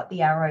where we've got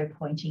the arrow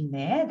pointing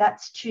there,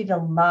 that's to the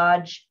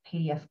large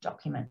PDF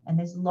document, and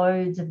there's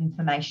loads of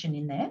information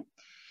in there.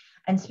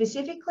 And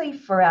specifically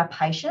for our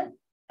patient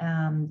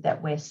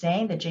that we're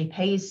seeing, the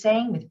GP is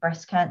seeing with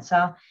breast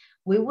cancer,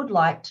 we would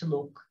like to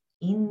look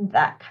in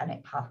that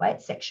CanEAT pathway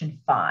at section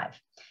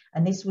 5.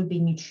 And this would be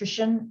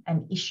nutrition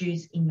and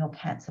issues in your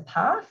cancer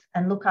path,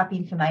 and look up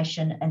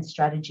information and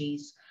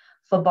strategies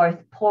for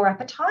both poor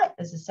appetite,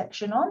 there's a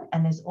section on,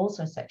 and there's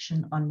also a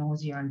section on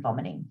nausea and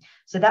vomiting.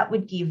 So that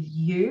would give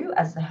you,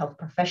 as the health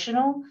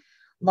professional,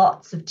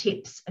 lots of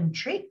tips and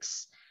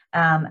tricks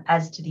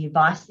as to the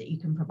advice that you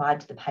can provide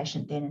to the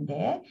patient then and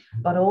there,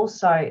 but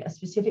also a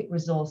specific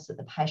resource that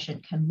the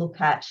patient can look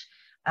at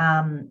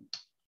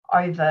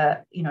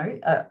over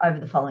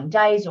the following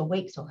days or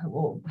weeks,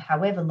 or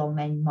however long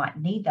they might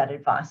need that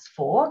advice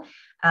for,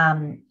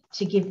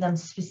 to give them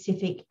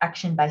specific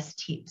action-based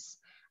tips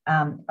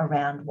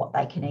around what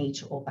they can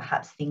eat, or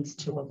perhaps things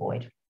to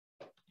avoid.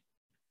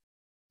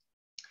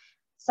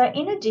 So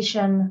in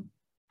addition,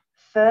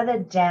 further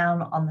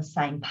down on the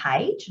same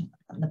page,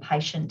 on the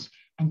patient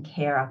and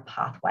carer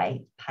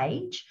pathway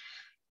page,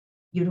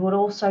 you would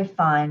also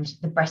find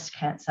the breast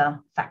cancer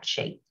fact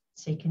sheet.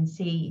 So you can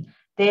see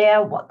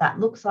there what that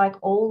looks like.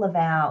 All of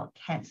our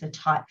cancer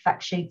type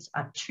fact sheets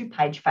are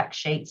 2-page fact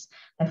sheets.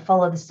 They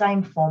follow the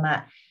same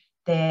format.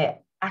 They're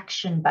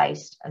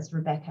action-based, as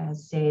Rebecca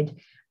has said,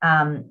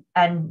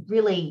 and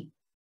really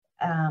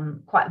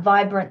quite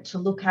vibrant to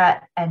look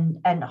at,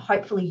 and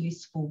hopefully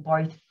useful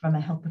both from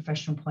a health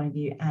professional point of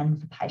view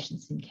and for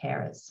patients and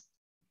carers.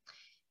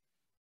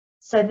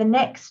 So the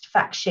next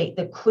fact sheet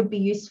that could be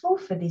useful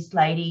for this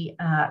lady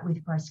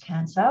with breast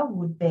cancer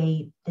would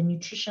be the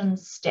nutrition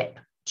step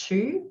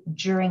 2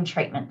 during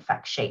treatment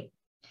fact sheet.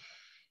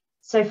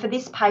 So for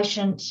this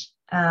patient,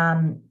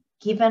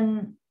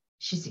 given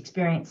she's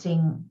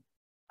experiencing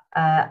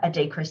a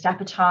decreased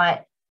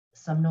appetite,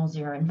 some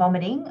nausea and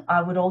vomiting,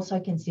 I would also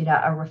consider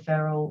a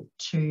referral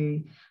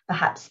to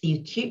perhaps the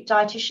acute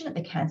dietitian at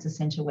the cancer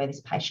centre where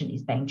this patient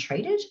is being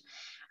treated,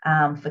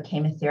 for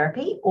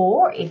chemotherapy,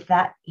 or if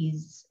that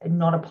is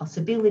not a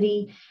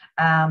possibility,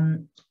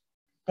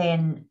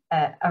 then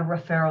a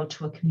referral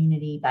to a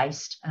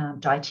community-based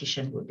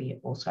dietitian would be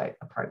also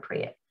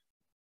appropriate.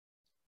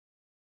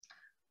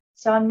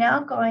 So I'm now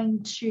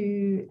going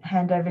to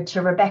hand over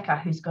to Rebecca,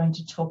 who's going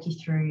to talk you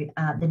through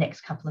the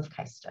next couple of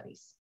case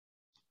studies.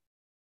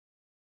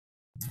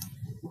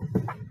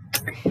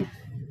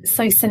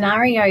 So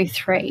scenario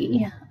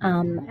 3,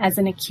 as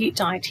an acute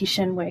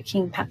dietitian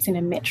working perhaps in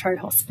a metro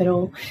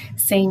hospital,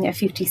 seeing a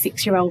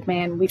 56-year-old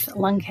man with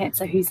lung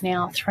cancer who's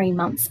now 3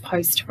 months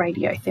post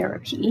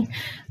radiotherapy,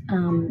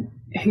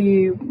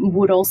 who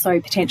would also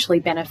potentially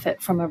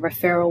benefit from a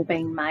referral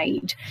being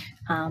made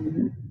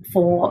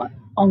for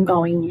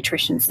ongoing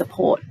nutrition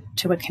support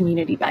to a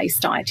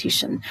community-based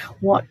dietitian.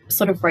 What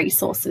sort of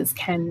resources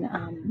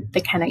can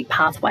the CanEAT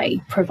pathway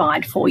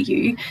provide for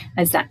you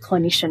as that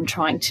clinician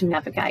trying to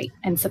navigate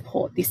and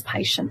support this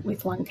patient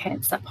with lung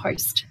cancer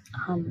post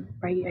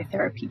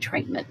radiotherapy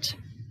treatment?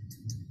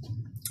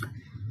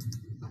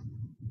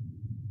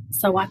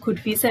 So I could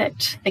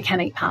visit the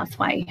CanEAT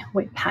pathway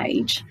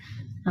webpage,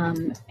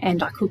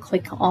 and I could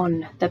click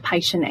on the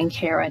patient and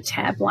carer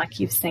tab like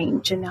you've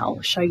seen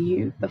Janelle show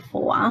you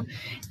before,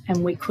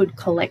 and we could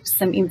collect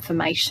some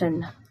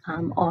information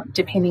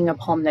depending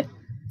upon the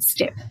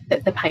step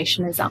that the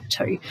patient is up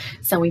to.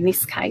 So in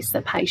this case,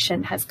 the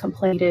patient has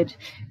completed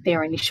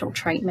their initial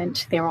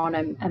treatment, they're on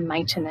a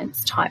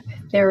maintenance type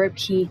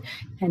therapy,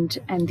 and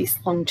this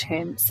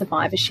long-term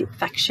survivorship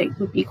fact sheet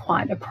would be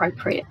quite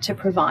appropriate to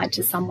provide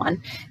to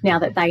someone now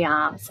that they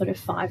are sort of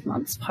 5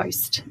 months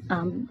post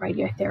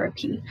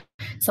radiotherapy.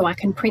 So I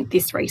can print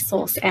this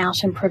resource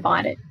out and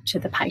provide it to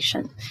the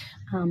patient.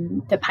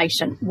 The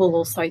patient will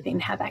also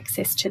then have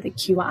access to the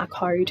QR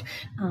code,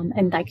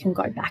 and they can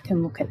go back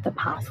and look at the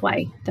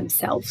pathway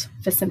themselves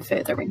for some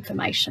further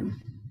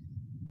information.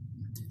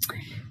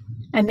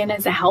 And then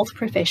as a health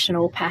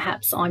professional,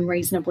 perhaps I'm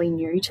reasonably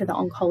new to the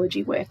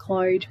oncology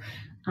workload,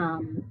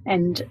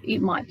 and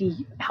it might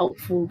be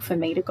helpful for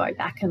me to go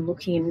back and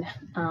look in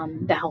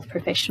the health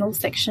professional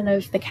section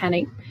of the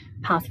CanEAT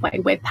pathway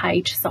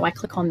webpage. So I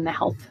click on the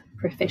health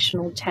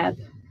professional tab,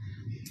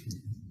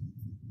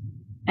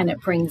 and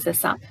it brings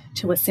us up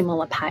to a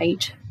similar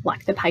page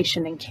like the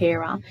patient and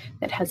carer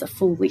that has a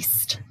full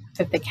list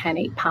of the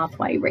CanEAT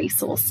pathway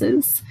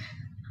resources,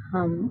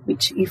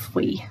 which if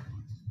we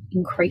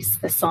increase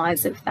the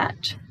size of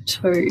that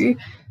too,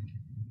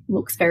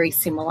 looks very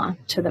similar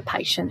to the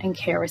patient and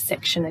carer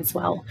section as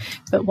well.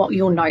 But what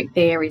you'll note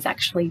there is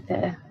actually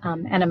the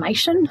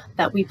animation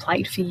that we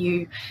played for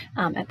you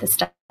at the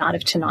start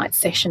of tonight's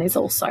session is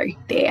also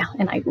there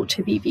and able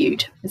to be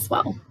viewed as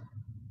well.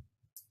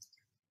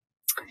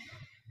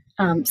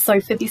 So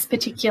for this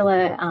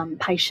particular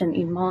patient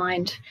in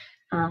mind,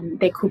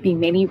 there could be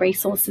many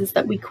resources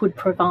that we could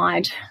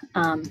provide,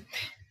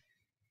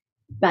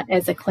 but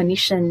as a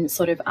clinician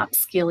sort of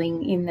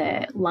upskilling in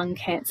the lung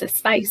cancer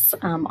space,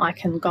 I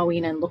can go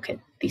in and look at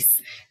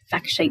this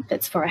fact sheet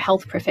that's for a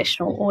health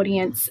professional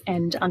audience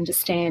and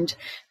understand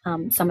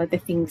some of the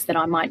things that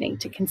I might need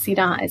to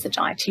consider as a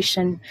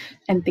dietitian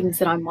and things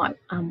that I might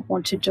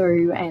want to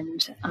do,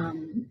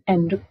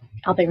 and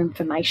other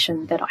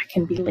information that I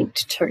can be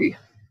linked to.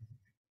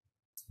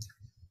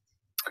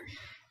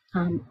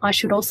 I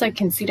should also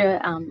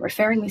consider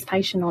referring this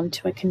patient on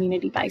to a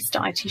community-based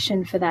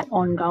dietitian for that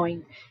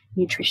ongoing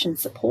nutrition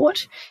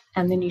support,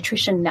 and the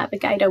nutrition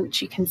navigator,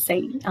 which you can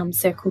see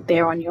circled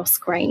there on your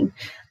screen.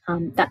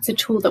 That's a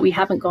tool that we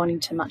haven't gone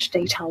into much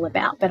detail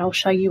about, but I'll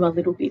show you a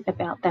little bit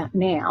about that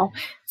now.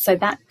 So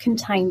that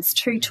contains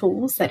 2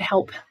 tools that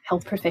help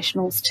health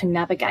professionals to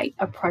navigate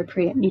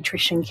appropriate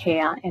nutrition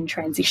care and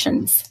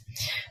transitions.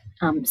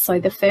 So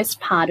the first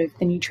part of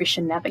the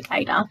Nutrition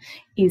Navigator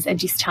is a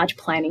discharge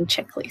planning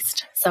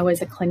checklist. So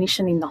as a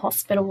clinician in the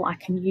hospital, I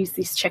can use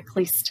this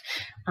checklist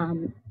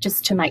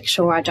just to make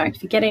sure I don't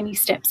forget any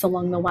steps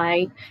along the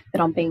way, that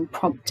I'm being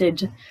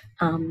prompted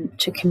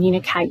to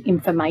communicate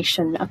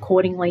information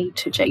accordingly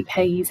to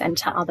GPs and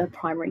to other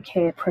primary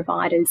care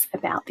providers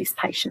about this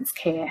patient's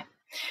care.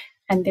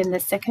 And then the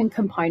second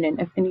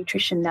component of the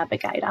Nutrition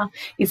Navigator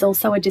is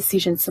also a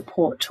decision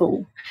support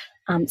tool.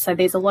 So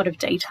there's a lot of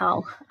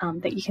detail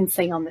that you can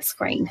see on the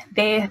screen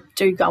there.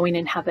 Do go in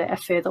and have a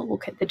further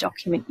look at the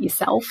document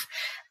yourself.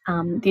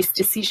 This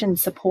decision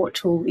support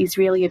tool is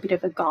really a bit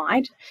of a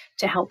guide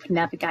to help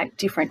navigate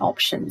different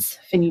options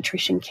for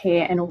nutrition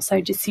care and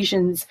also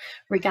decisions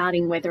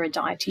regarding whether a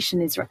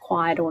dietitian is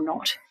required or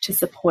not to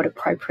support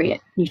appropriate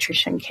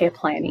nutrition care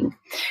planning.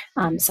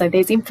 So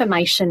there's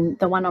information,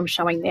 the one I'm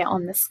showing there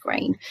on the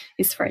screen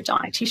is for a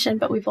dietitian,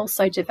 but we've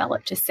also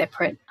developed a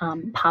separate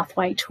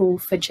pathway tool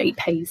for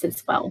GPs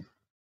as well.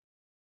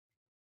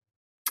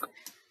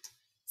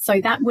 So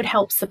that would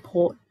help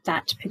support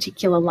that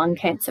particular lung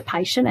cancer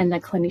patient and the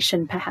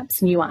clinician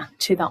perhaps newer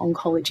to the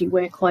oncology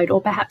workload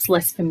or perhaps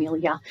less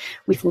familiar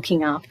with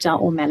looking after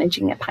or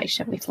managing a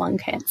patient with lung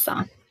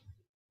cancer.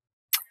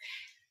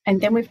 And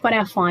then we've got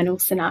our final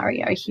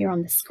scenario here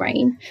on the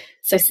screen.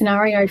 So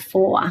scenario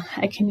 4,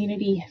 a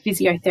community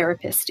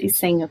physiotherapist is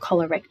seeing a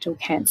colorectal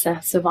cancer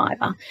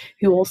survivor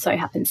who also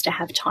happens to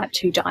have type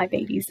 2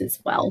 diabetes as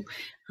well.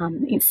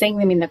 It's seeing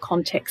them in the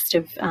context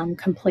of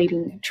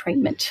completing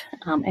treatment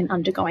and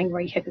undergoing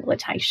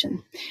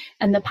rehabilitation.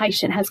 And the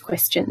patient has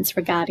questions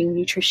regarding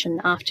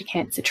nutrition after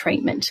cancer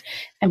treatment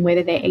and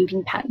whether their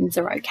eating patterns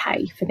are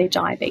okay for their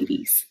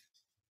diabetes.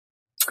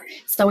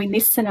 So in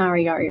this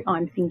scenario,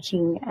 I'm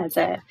thinking as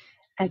a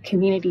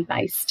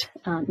community-based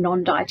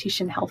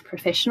non-dietitian health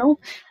professional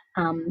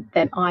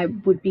that I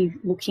would be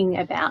looking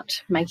about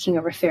making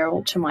a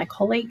referral to my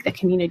colleague, the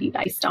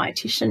community-based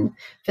dietitian,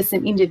 for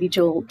some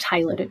individual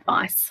tailored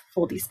advice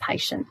for this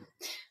patient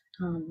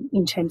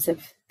in terms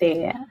of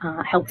their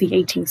healthy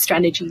eating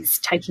strategies,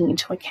 taking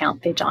into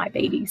account their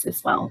diabetes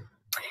as well.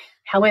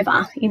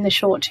 However, in the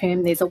short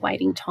term, there's a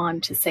waiting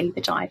time to see the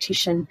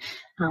dietitian.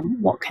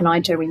 What can I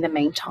do in the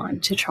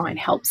meantime to try and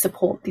help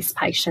support this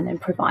patient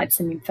and provide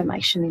some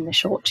information in the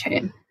short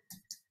term?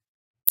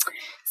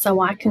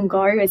 So I can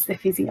go as the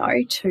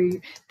physio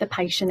to the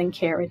patient and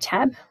carer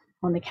tab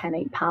on the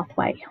CanEAT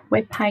Pathway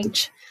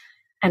webpage,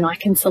 and I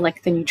can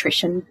select the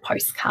nutrition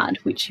postcard,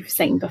 which you've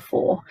seen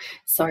before.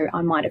 So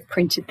I might have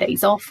printed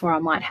these off, or I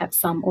might have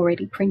some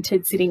already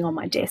printed sitting on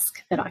my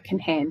desk that I can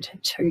hand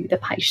to the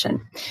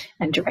patient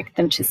and direct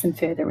them to some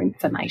further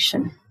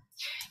information.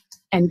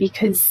 And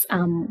because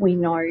we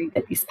know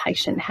that this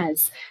patient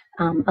has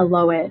a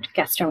lower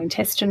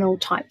gastrointestinal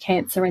type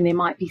cancer, and there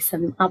might be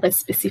some other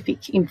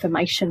specific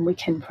information we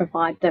can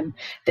provide them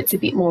that's a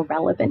bit more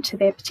relevant to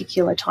their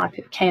particular type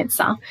of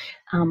cancer,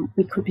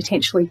 we could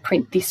potentially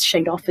print this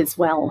sheet off as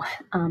well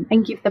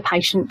and give the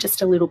patient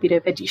just a little bit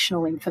of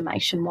additional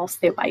information whilst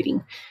they're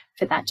waiting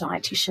for that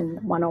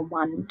dietitian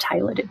one-on-one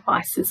tailored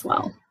advice as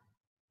well.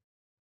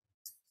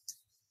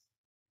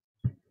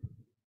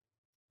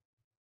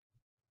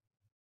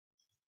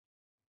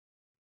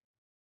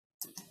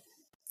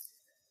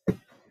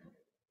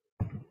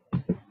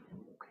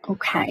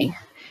 Okay,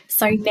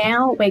 so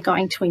now we're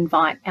going to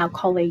invite our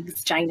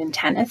colleagues Jane and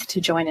Tanith to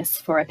join us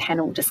for a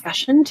panel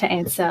discussion to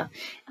answer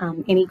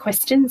any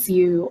questions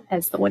you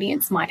as the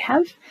audience might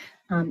have.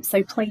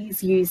 So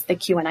please use the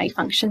Q&A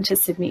function to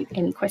submit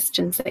any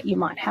questions that you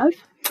might have.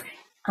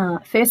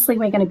 Firstly,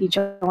 we're going to be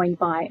joined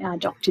by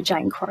Dr.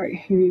 Jane Crowe,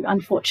 who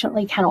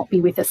unfortunately cannot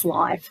be with us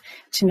live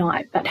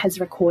tonight, but has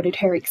recorded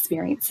her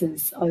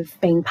experiences of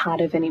being part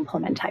of an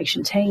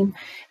implementation team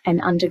and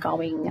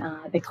undergoing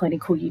the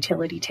clinical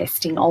utility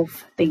testing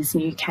of these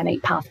new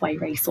CanEAT pathway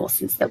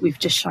resources that we've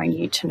just shown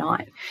you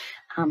tonight.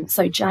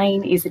 So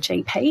Jane is a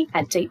GP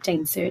at Deep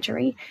Dean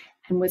Surgery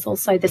and was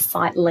also the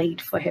site lead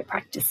for her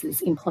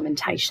practice's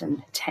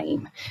implementation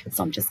team.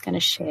 So I'm just going to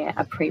share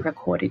a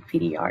pre-recorded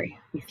video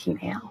with you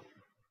now.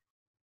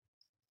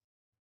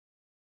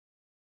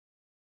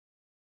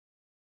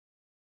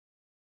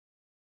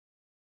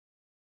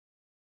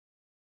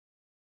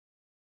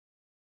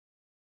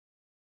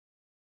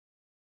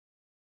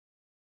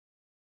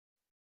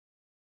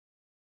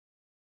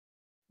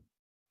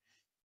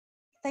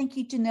 Thank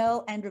you,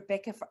 Janelle and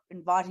Rebecca, for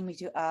inviting me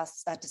to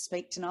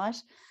speak tonight.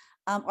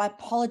 I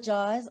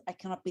apologise I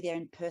cannot be there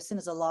in person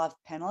as a live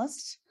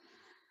panellist,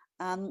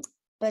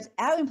 but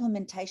our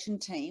implementation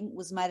team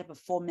was made up of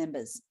 4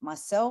 members: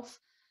 myself,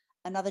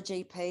 another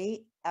GP,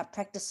 our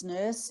practice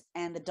nurse,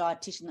 and the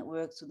dietitian that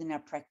works within our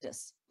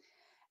practice.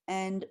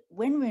 And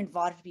when we were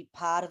invited to be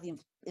part of the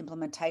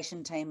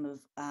implementation team of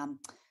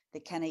the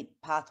CanEAT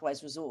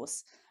Pathways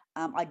resource,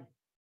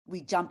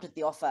 we jumped at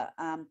the offer.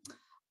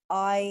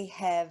 I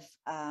have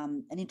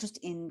an interest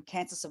in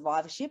cancer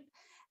survivorship,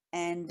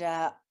 and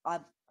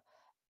I've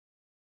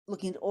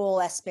looking at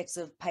all aspects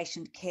of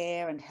patient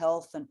care and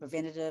health and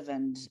preventative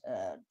and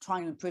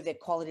trying to improve their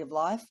quality of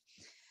life.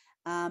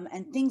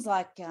 And things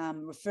like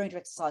referring to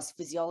exercise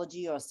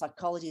physiology or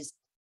psychology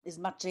is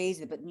much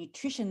easier, but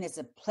nutrition, there's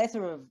a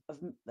plethora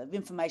of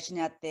information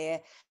out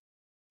there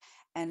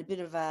and a bit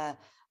of a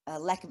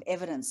lack of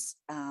evidence.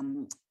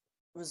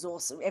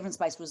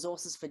 Evidence-based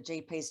resources for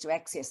GPs to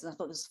access, and I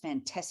thought it was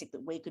fantastic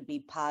that we could be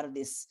part of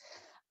this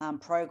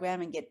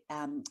program and get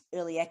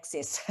early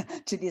access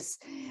to this.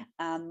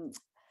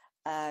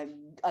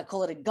 I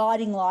call it a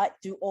guiding light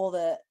through all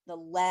the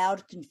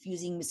loud,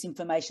 confusing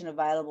misinformation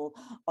available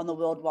on the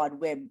World Wide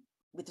Web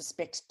with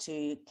respect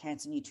to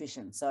cancer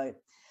nutrition. So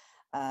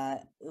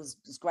it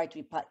was great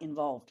to be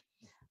involved.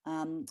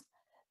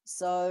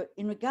 So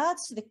in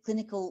regards to the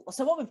clinical,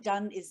 so what we've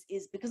done is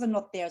because I'm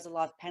not there as a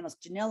live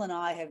panelist, Janelle and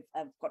I have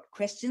got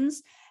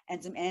questions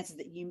and some answers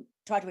that you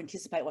try to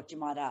anticipate what you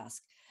might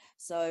ask.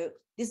 So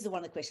this is one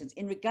of the questions.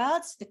 In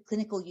regards to the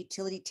clinical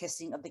utility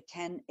testing of the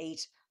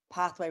CanEAT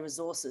pathway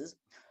resources,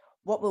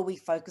 what were we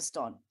focused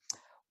on?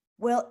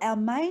 Well, our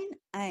main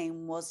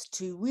aim was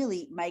to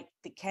really make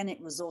the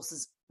CanEAT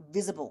resources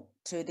visible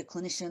to the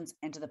clinicians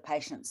and to the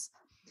patients.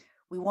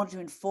 We wanted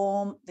to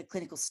inform the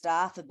clinical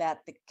staff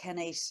about the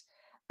CanEAT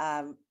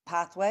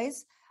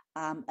pathways,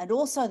 and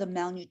also the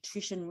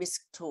malnutrition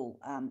risk tool.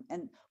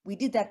 And we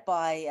did that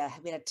by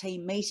we had a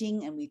team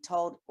meeting and we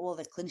told all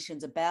the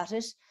clinicians about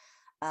it.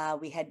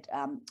 We had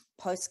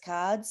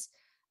postcards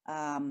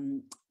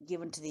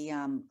given to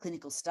the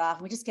clinical staff,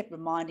 and we just kept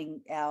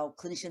reminding our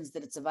clinicians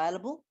that it's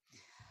available.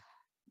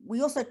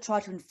 We also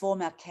tried to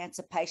inform our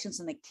cancer patients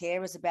and the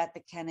carers about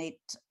the CanEAT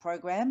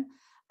program.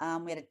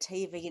 We had a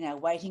TV in our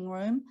waiting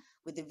room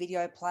with the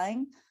video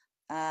playing.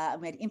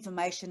 And we had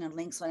information and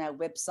links on our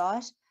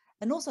website,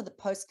 and also the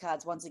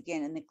postcards, once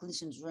again, in the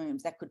clinicians'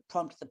 rooms that could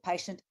prompt the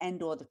patient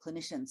and or the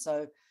clinician.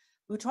 So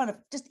we were trying to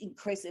just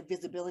increase the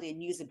visibility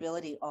and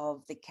usability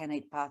of the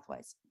CanEAT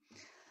pathways.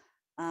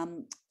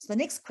 So the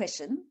next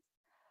question,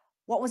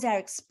 what was our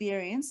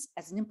experience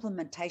as an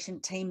implementation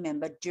team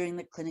member during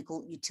the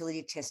clinical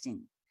utility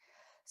testing?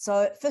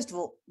 So first of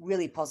all,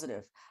 really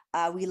positive.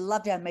 We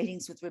loved our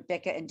meetings with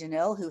Rebecca and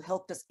Janelle, who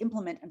helped us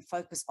implement and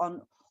focus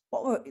on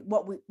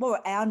what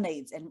were our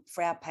needs and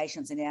for our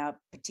patients in our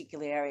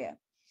particular area.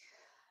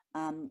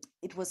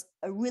 It was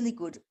a really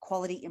good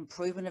quality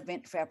improvement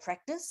event for our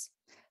practice.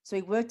 So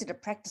we worked at a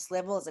practice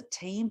level as a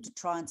team to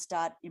try and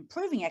start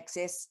improving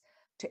access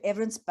to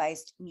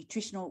evidence-based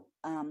nutritional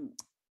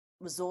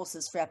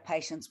resources for our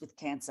patients with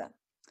cancer.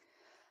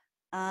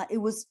 It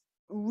was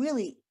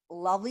really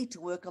lovely to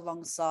work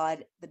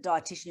alongside the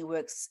dietitian who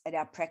works at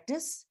our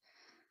practice.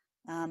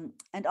 And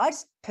I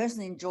just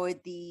personally enjoyed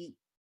the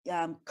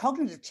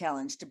cognitive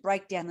challenge to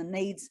break down the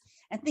needs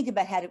and think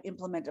about how to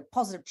implement a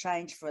positive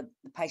change for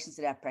the patients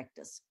at our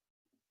practice.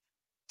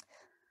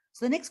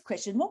 So the next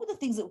question, what were the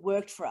things that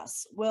worked for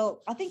us?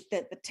 Well, I think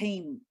that the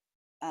team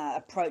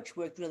approach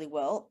worked really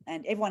well,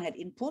 and everyone had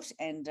input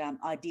and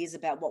ideas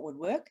about what would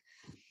work.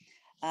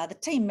 The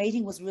team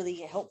meeting was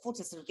really helpful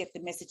to sort of get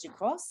the message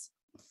across.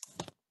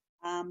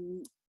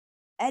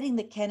 Adding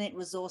the CanEAT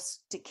resource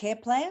to care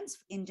plans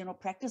in general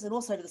practice, and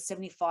also to the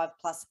 75+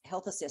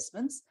 health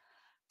assessments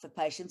for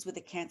patients with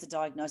a cancer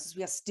diagnosis.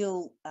 We are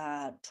still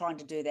trying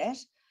to do that.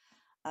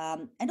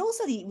 And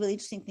also the really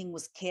interesting thing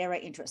was carer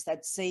interest.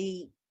 They'd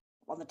see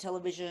on the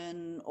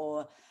television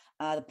or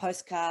the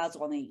postcards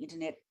or on the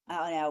internet,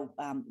 on our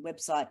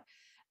website,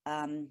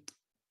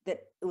 that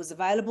it was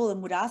available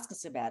and would ask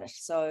us about it.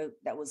 So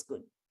that was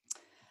good.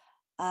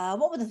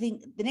 What were the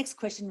things? The next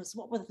question was,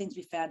 what were the things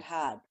we found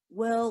hard?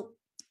 Well,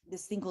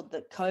 this thing called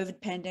the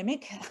COVID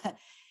pandemic,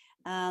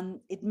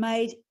 it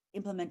made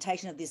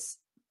implementation of this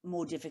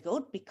more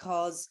difficult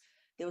because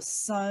there were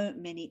so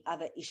many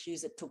other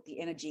issues that took the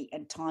energy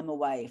and time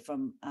away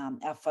from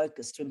our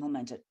focus to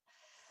implement it.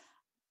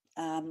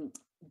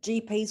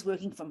 GPs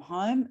working from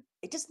home,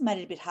 it just made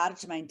it a bit harder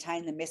to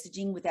maintain the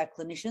messaging with our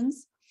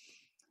clinicians,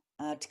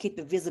 to keep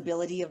the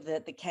visibility of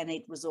the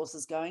CanEAT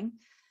resources going.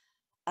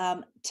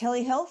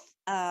 Telehealth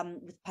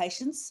with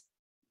patients,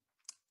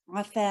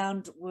 I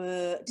found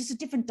were just a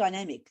different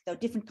dynamic. There were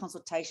different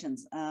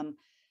consultations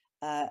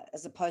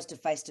as opposed to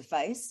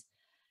face-to-face.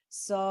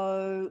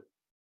 So,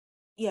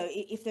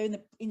 if they're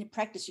in the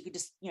practice, you could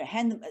just,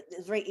 hand them,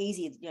 it's very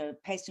easy,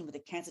 patient with a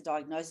cancer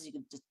diagnosis, you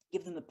could just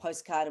give them the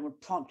postcard and would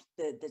prompt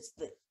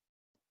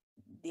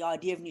the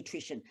idea of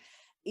nutrition,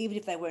 even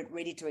if they weren't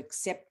ready to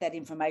accept that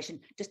information,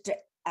 just to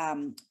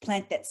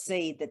plant that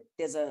seed that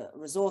there's a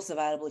resource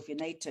available if you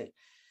need to.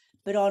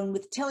 But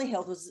with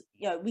telehealth was,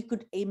 we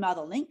could email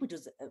the link, which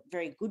was a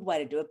very good way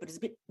to do it, but it's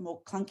a bit more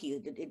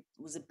clunky. It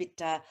was a bit,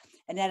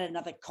 and added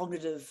another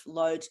cognitive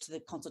load to the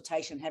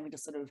consultation, having to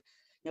sort of,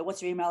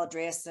 what's your email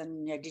address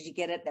and, did you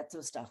get it? That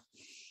sort of stuff.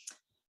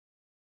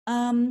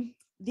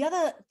 The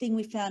other thing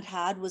we found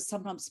hard was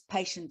sometimes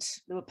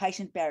there were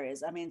patient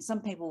barriers. I mean,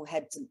 some people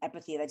had some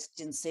apathy. They just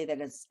didn't see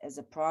that as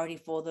a priority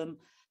for them.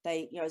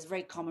 They, it's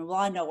very common. Well,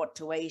 I know what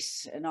to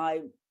eat, and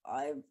I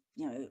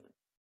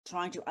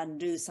trying to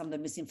undo some of the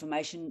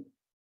misinformation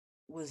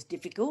was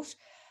difficult,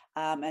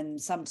 and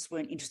some just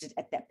weren't interested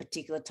at that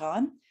particular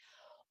time,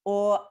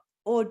 or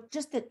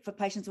just that for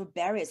patients with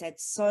barriers, they had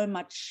so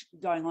much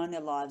going on in their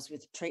lives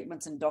with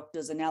treatments and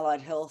doctors and allied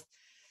health,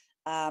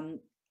 and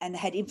they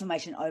had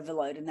information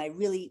overload, and they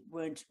really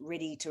weren't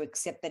ready to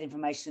accept that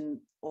information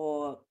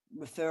or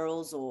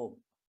referrals or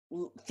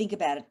think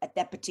about it at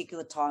that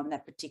particular time,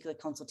 that particular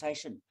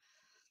consultation.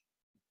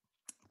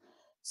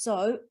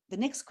 So the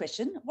next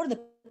question, what are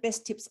the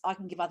best tips I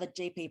can give other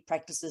GP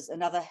practices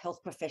and other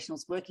health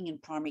professionals working in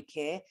primary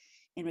care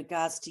in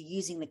regards to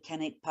using the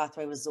CanEAT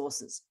pathway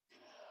resources?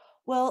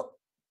 Well,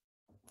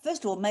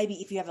 first of all,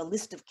 maybe if you have a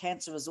list of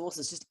cancer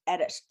resources, just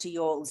add it to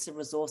your list of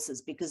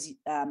resources, because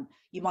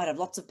you might have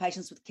lots of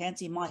patients with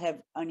cancer, you might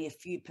have only a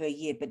few per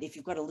year, but if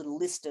you've got a little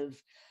list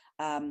of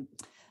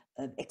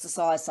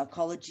exercise,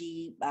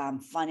 psychology,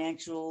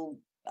 financial,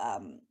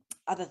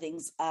 other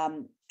things,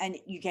 and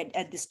you can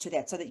add this to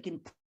that so that you can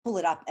pull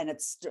it up and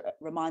it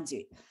reminds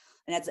you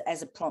and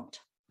as a prompt.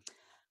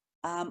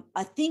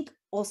 I think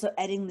also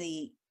adding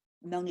the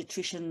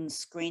malnutrition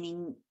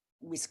screening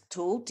risk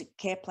tool to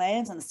care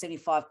plans and the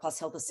 75+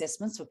 health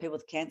assessments for people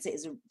with cancer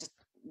is just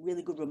a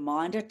really good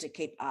reminder to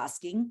keep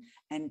asking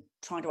and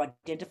trying to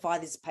identify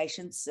these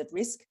patients at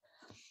risk.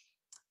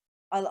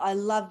 I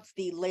love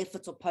the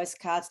leaflets or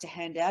postcards to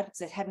hand out,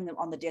 because having them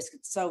on the desk,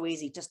 it's so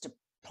easy just to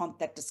prompt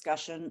that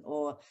discussion,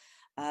 or,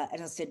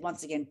 as I said,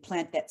 once again,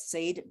 plant that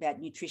seed about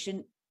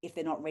nutrition if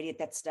they're not ready at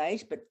that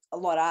stage, but a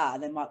lot are,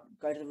 they might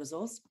go to the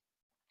resource.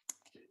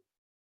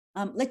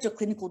 Let your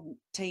clinical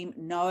team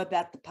know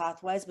about the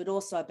pathways, but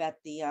also about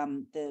the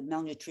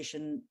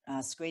malnutrition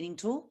screening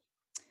tool.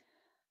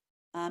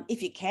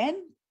 If you can,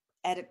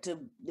 add it to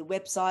the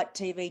website,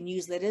 TV,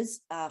 newsletters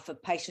for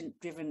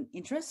patient-driven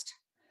interest.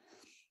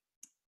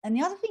 And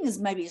the other thing is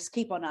maybe just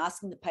keep on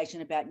asking the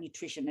patient about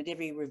nutrition at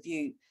every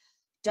review,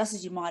 just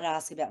as you might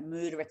ask about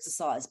mood or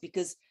exercise,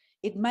 because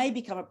it may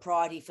become a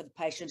priority for the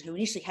patient who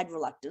initially had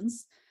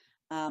reluctance,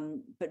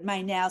 but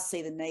may now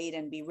see the need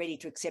and be ready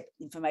to accept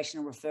information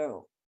and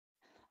referral.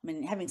 I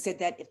mean, having said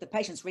that, if the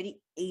patient's ready,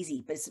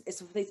 easy, but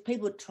it's these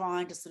people are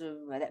trying to sort of,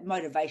 that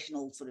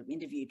motivational sort of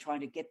interview, trying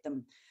to get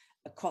them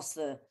across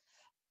the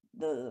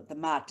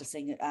mark to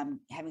seeing,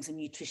 having some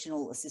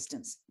nutritional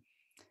assistance.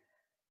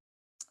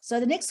 So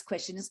the next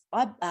question is,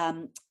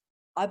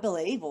 I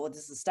believe, or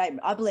this is a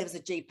statement, I believe as a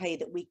GP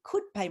that we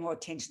could pay more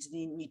attention to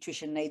the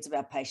nutrition needs of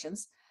our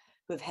patients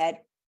who have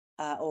had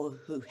or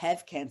who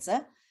have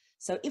cancer.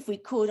 So if we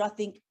could, I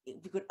think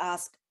if we could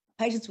ask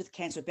patients with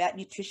cancer about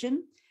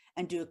nutrition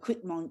and do a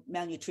quick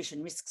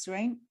malnutrition risk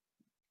screen,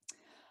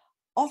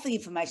 offer the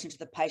information to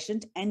the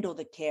patient and or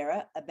the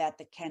carer about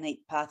the CanEAT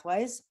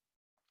pathways,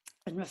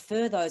 and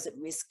refer those at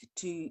risk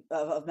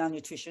of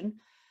malnutrition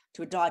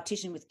to a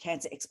dietitian with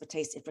cancer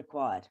expertise if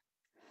required.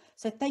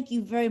 So thank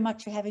you very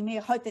much for having me.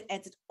 I hope that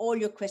answered all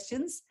your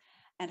questions,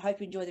 and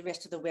hope you enjoy the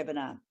rest of the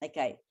webinar.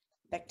 Okay,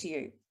 back to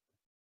you.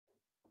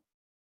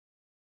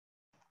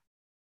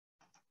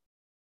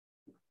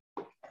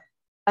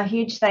 A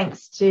huge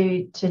thanks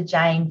to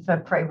Jane for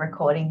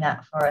pre-recording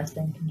that for us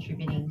and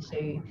contributing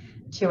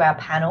to our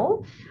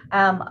panel.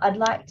 I'd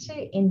like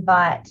to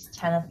invite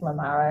Tanith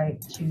Lamaro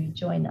to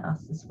join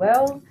us as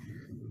well.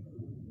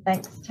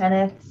 Thanks,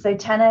 Tanith. So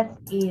Tanith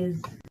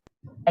is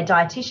a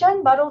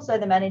dietitian, but also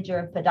the manager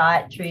of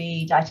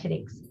podiatry,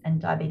 dietetics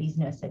and diabetes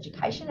nurse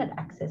education at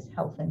Access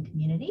Health and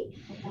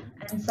Community.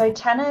 And so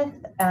Tanith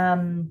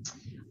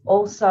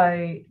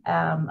also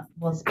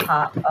was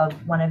part of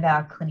one of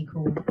our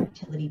clinical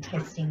utility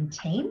testing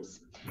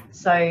teams.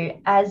 So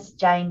as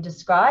Jane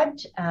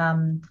described,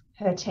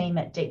 her team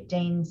at Deep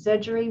Dean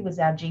Surgery was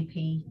our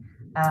GP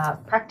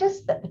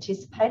practice that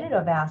participated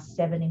of our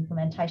 7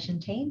 implementation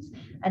teams,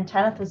 and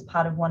Tanith was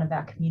part of one of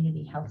our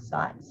community health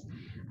sites.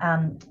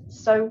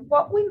 So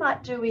what we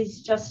might do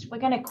is we're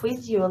going to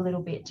quiz you a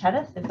little bit,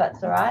 Tanith, if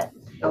that's all right,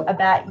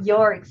 about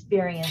your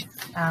experience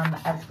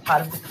as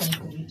part of the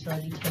clinical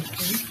utility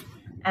testing,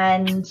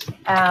 and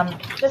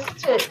just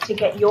to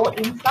get your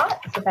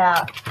insights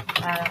about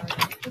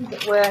things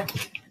that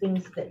worked,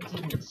 things that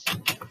didn't.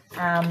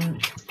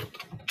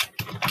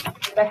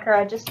 Rebecca,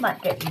 I just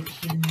might get you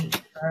to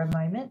mute for a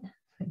moment.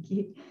 Thank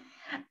you.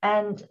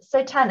 And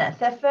so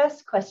Tanith, our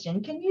first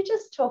question, can you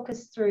just talk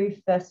us through,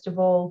 first of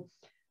all,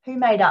 who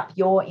made up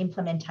your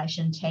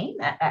implementation team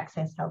at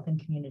Access Health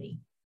and Community?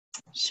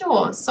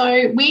 Sure.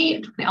 So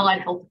we took an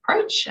allied health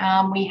approach.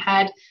 We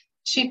had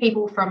 2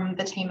 people from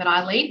the team that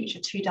I lead, which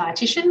are 2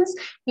 dietitians.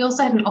 We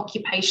also had an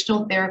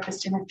occupational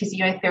therapist and a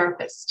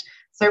physiotherapist.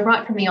 So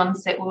right from the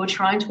onset, we were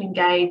trying to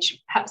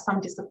engage perhaps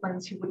some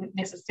disciplines who wouldn't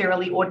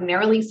necessarily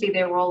ordinarily see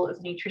their role as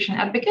a nutrition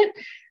advocate,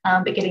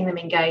 but getting them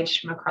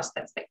engaged from across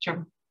that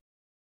spectrum.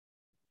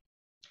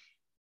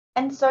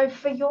 And so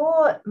for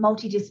your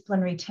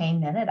multidisciplinary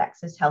team then at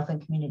Access Health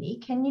and Community,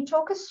 can you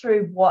talk us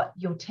through what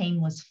your team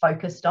was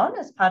focused on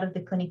as part of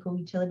the clinical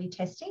utility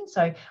testing?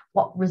 So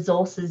what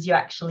resources you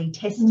actually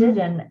tested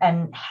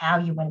and how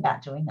you went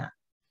about doing that?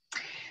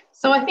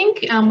 So I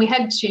think we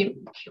had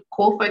 2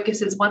 core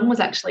focuses. One was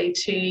actually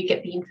to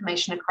get the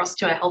information across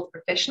to our health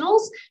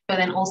professionals, but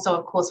then also,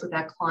 of course, with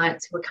our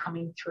clients who were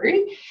coming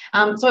through.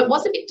 So it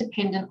was a bit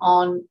dependent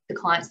on the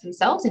clients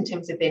themselves in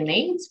terms of their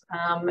needs,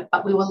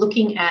 but we were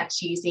looking at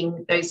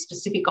using those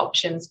specific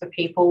options for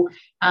people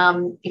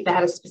if they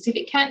had a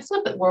specific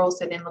cancer, but we're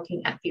also then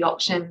looking at the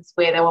options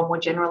where they were more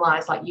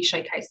generalised, like you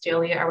showcased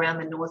earlier, around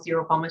the nausea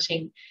or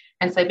vomiting.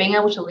 And so being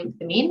able to link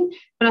them in.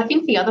 But I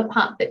think the other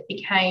part that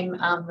became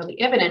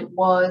really evident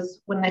was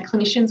when the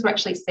clinicians were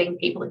actually seeing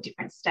people at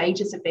different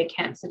stages of their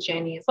cancer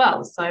journey as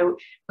well. So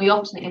we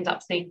often end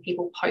up seeing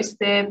people post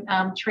their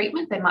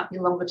treatment. They might be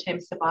longer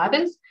term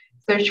survivors.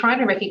 So trying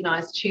to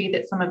recognise too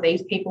that some of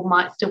these people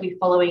might still be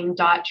following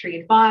dietary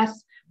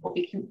advice or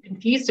be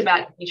confused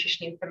about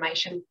nutrition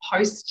information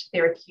post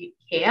their acute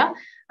care,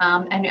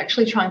 and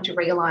actually trying to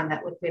realign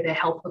that with where their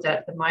health was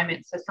at the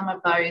moment. So some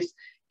of those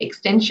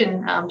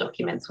extension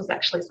documents was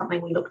actually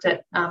something we looked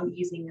at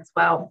using as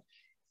well.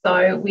 So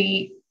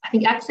I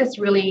think Access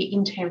really,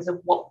 in terms of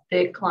what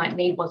the client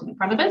need, was in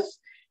front of us,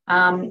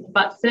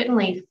 but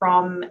certainly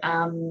from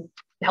the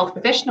health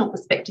professional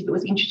perspective, it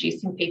was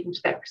introducing people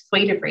to that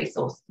suite of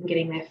resources and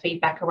getting their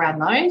feedback around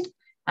those,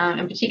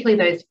 and particularly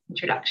those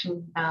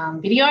introduction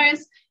videos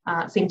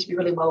seemed to be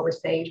really well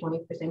received when we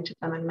presented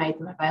them and made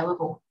them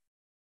available.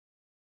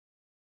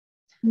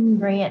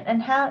 Brilliant.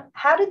 And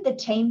how did the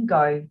team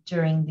go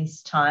during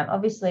this time?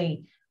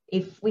 Obviously,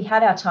 if we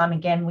had our time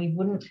again, we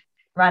wouldn't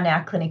run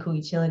our clinical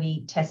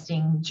utility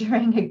testing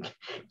during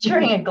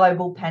a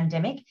global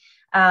pandemic.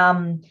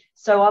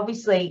 So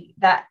obviously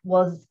that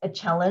was a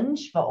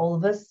challenge for all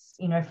of us,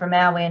 you know, from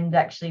our end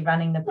actually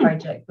running the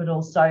project, but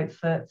also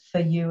for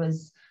you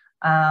as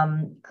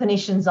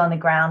clinicians on the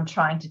ground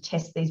trying to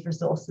test these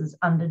resources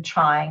under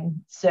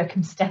trying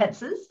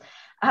circumstances.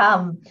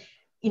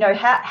 You know,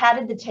 how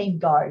did the team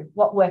go?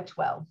 What worked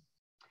well?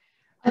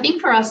 I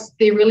think for us,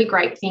 the really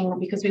great thing,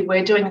 because we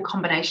were doing a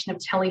combination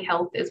of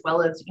telehealth as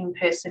well as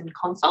in-person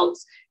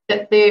consults,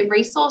 that the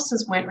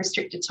resources weren't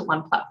restricted to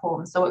one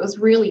platform. So it was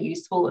really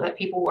useful that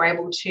people were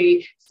able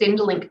to send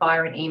a link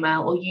via an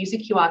email or use a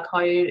QR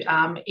code,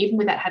 even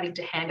without having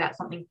to hand out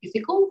something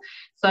physical.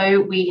 So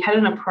we had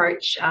an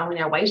approach in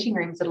our waiting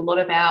rooms that a lot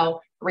of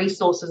our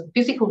resources of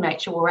physical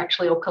nature were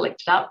actually all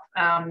collected up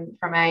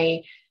from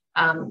a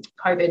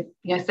COVID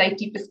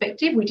safety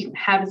perspective. We didn't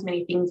have as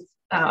many things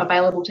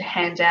available to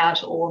hand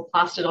out or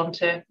plastered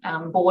onto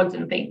boards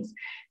and things.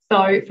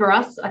 So for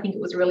us, I think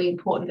it was really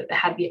important that they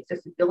had the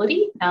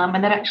accessibility,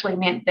 and that actually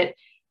meant that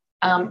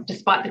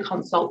despite the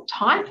consult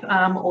type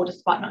or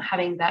despite not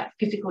having that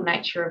physical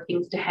nature of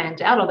things to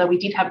hand out, although we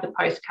did have the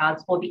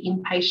postcards for the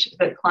inpatient,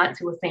 the clients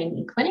who were seen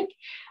in clinic,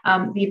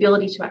 the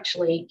ability to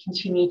actually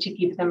continue to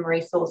give them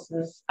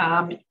resources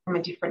from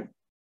a different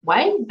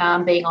way,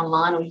 being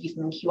online or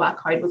using the QR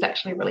code was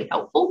actually really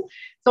helpful.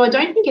 So I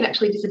don't think it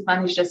actually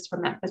disadvantaged us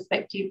from that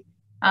perspective.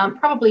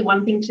 Probably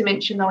one thing to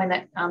mention though in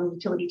that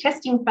utility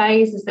testing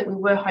phase is that we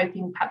were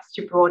hoping perhaps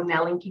to broaden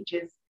our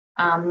linkages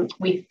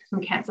with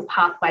some cancer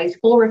pathways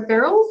for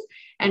referrals,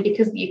 and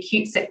because the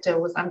acute sector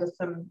was under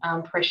some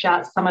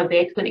pressure, some of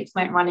their clinics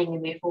weren't running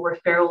and therefore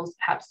referrals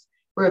perhaps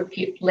were a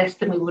bit less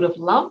than we would have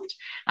loved.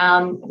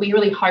 We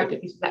really hope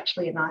that this is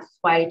actually a nice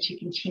way to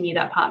continue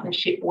that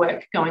partnership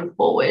work going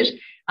forward,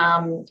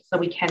 so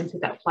we can see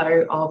that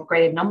flow of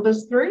greater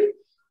numbers through.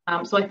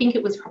 So I think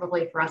it was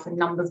probably for us a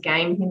numbers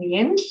game in the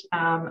end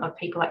of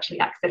people actually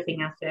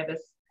accessing our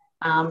service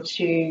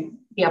to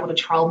be able to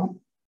trial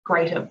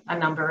a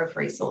number of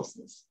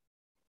resources.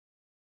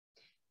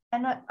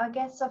 And I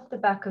guess off the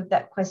back of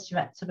that question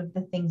about sort of the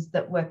things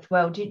that worked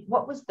well,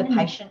 what was the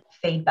patient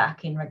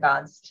feedback in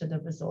regards to the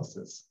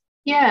resources?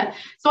 Yeah,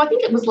 so I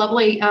think it was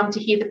lovely to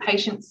hear the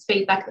patients'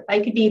 feedback that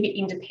they could be a bit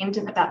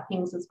independent about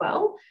things as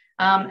well,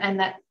 and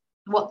that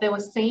what they were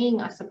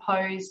seeing, I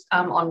suppose,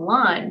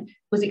 online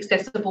was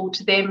accessible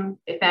to them,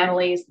 their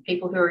families, the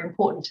people who are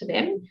important to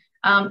them.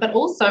 But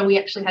also we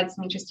actually had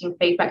some interesting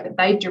feedback that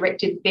they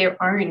directed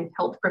their own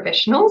health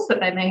professionals that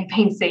they may have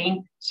been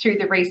seeing through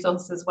the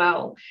resource as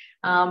well,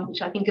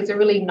 which I think is a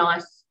really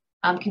nice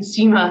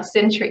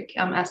consumer-centric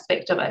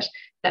aspect of it,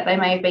 that they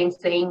may have been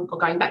seeing or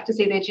going back to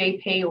see their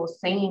GP or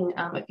seeing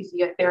a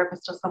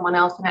physiotherapist or someone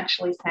else and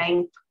actually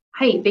saying,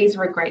 hey, these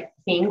are a great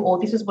thing, or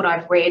this is what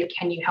I've read,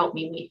 can you help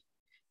me with?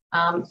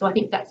 So I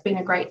think that's been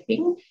a great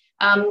thing.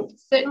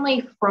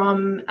 Certainly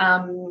from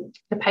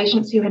the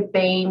patients who had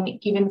been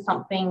given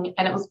something,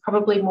 and it was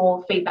probably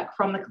more feedback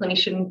from the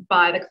clinician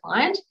by the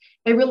client,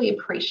 they really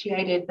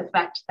appreciated the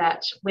fact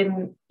that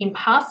when in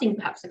passing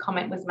perhaps a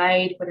comment was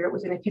made, whether it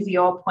was in a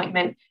physio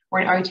appointment or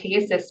an OT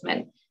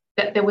assessment,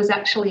 that there was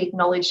actually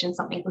acknowledged and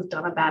something was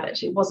done about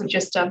it. It wasn't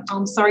just a,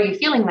 I'm sorry you're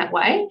feeling that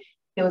way.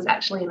 There was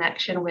actually an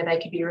action where they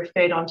could be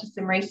referred on to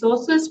some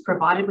resources,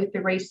 provided with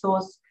the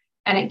resource,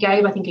 and it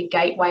gave, I think, a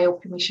gateway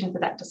or permission for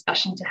that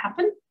discussion to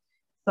happen.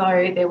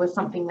 So there was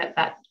something that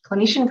that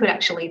clinician could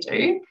actually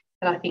do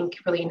that I think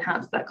really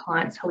enhanced that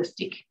client's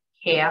holistic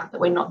care,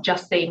 that we're not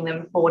just seeing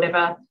them for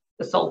whatever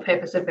the sole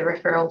purpose of the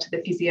referral to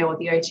the physio or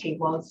the OT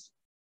was.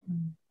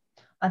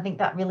 I think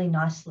that really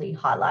nicely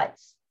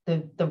highlights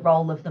the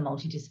role of the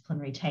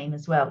multidisciplinary team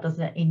as well,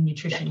 doesn't it, in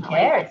nutrition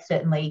care? It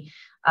certainly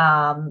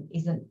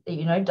isn't,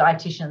 you know,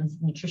 dietitians,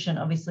 nutrition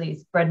obviously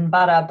is bread and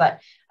butter,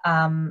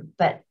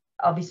 but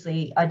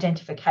obviously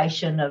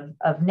identification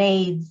of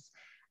needs,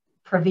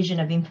 provision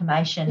of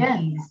information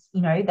is,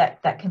 you know,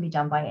 that can be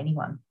done by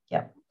anyone.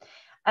 Yep.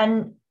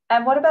 And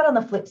what about on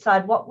the flip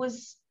side? What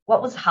was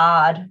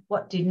hard?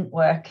 What didn't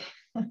work?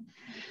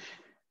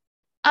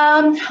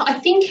 I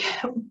think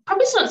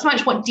probably not so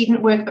much what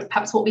didn't work, but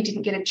perhaps what we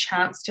didn't get a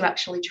chance to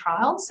actually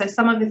trial. So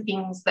some of the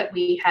things that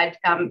we had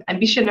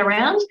ambition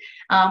around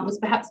was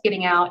perhaps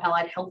getting our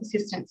allied health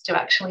assistants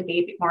to actually be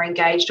a bit more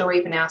engaged, or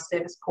even our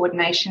service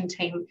coordination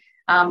team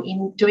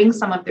in doing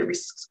some of the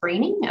risk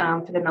screening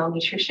for the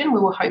malnutrition.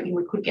 We were hoping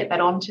we could get that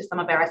onto some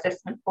of our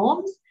assessment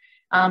forms.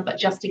 But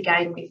just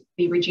again, with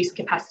the reduced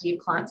capacity of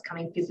clients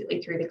coming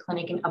physically through the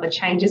clinic and other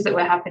changes that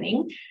were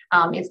happening,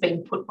 it's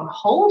been put on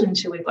hold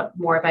until we've got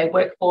more of a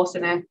workforce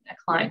and a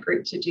client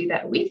group to do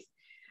that with.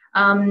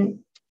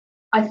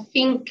 I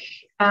think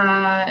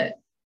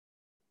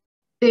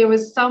there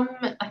was some,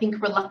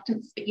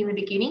 reluctance in the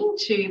beginning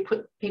to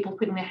people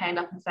putting their hand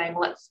up and saying,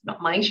 well, that's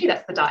not my issue,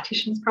 that's the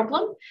dietitian's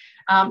problem.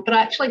 But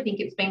I actually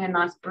think it's been a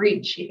nice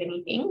bridge, if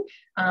anything,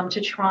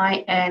 to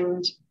try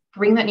and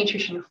bring that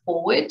nutrition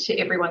forward to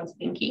everyone's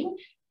thinking,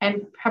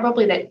 and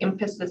probably that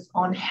emphasis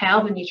on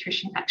how the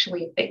nutrition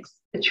actually affects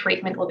the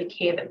treatment or the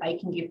care that they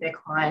can give their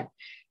client.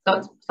 So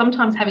it's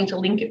sometimes having to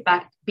link it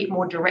back a bit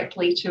more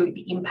directly to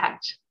the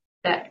impact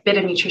that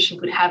better nutrition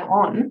could have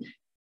on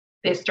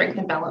their strength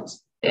and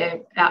balance,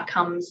 their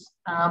outcomes,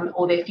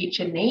 or their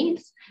future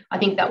needs. I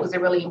think that was a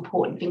really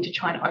important thing to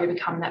try and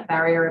overcome that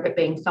barrier of it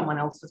being someone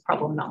else's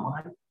problem, not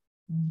mine.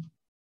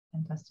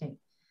 Fantastic.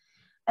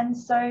 And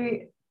so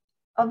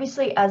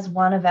obviously, as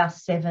one of our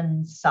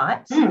 7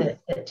 sites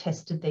that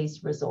tested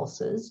these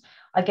resources,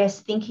 I guess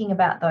thinking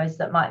about those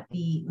that might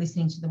be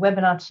listening to the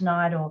webinar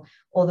tonight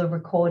or the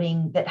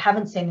recording that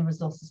haven't seen the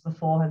resources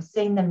before, have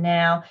seen them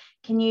now,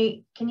 can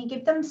you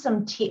give them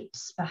some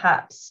tips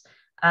perhaps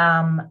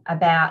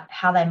about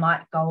how they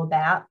might go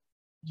about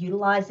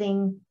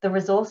utilising the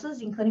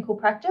resources in clinical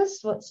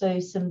practice?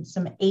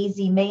 Some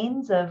easy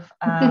means of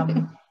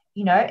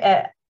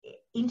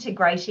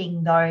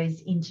integrating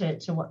those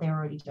into what they're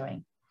already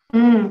doing?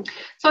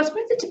 So I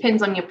suppose it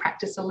depends on your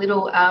practice a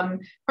little.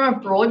 From a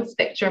broad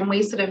spectrum,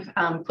 we sort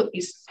of put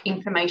this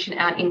information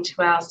out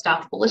into our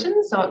staff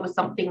bulletins. So it was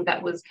something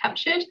that was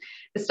captured.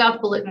 The staff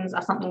bulletins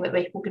are something that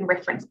people can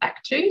reference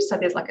back to. So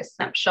there's like a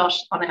snapshot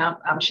on our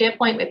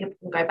SharePoint where people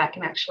can go back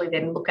and actually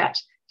then look at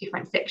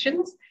different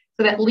sections.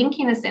 So that link,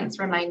 in a sense,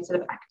 remains sort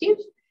of active.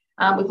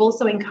 We've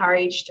also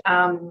encouraged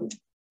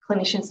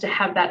clinicians to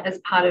have that as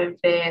part of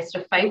their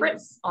sort of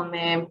favourites on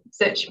their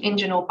search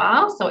engine or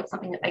bar, so it's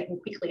something that they can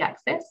quickly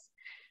access.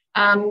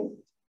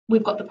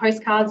 We've got the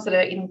postcards that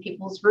are in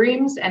people's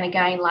rooms, and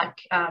again, like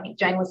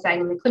Jane was saying,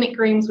 in the clinic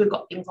rooms, we've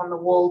got things on the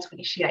wall to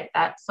initiate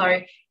that.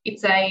 So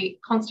it's a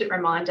constant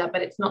reminder,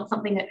 but it's not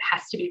something that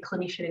has to be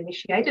clinician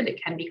initiated.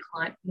 It can be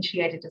client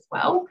initiated as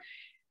well.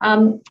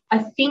 I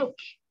think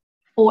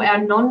for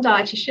our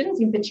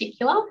non-dietitians in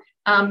particular,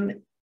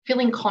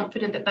 feeling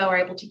confident that they were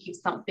able to give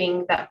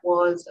something that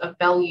was of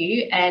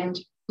value and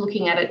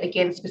looking at it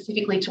again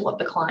specifically to what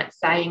the client's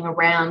saying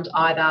around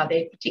either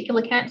their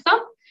particular cancer,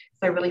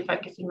 so really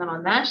focusing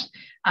on that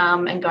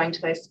and going to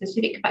those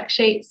specific fact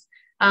sheets.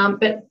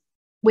 But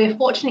we're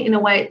fortunate in a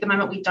way at the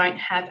moment we don't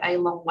have a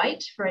long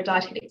wait for a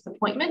dietetics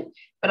appointment,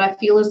 but I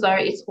feel as though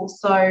it's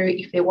also,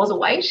 if there was a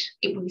wait,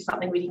 it would be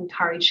something we'd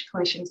encourage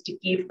clinicians to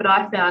give. But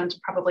I found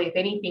probably, if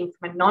anything,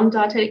 from a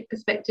non-dietetic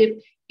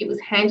perspective, it was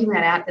handing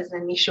that out as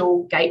an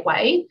initial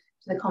gateway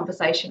to the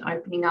conversation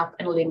opening up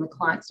and letting the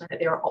clients know that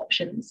there are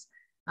options.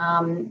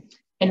 And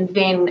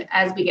then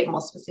as we get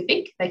more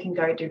specific, they can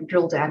go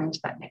drill down into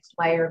that next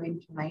layer of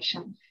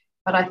information.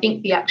 But I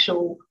think the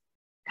actual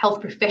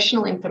health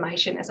professional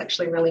information is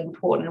actually really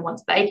important. And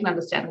once they can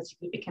understand the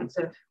significance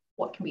of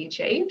what can be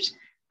achieved,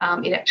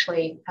 it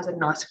actually has a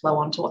nice flow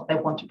on to what they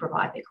want to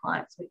provide their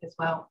clients with as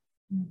well.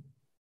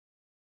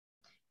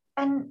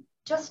 And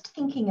just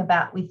thinking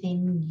about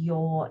within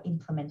your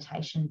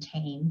implementation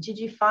team, did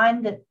you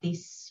find that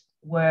this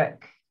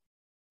work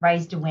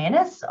raised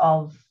awareness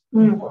of the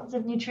importance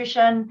of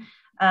nutrition,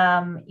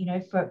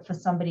 for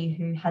somebody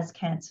who has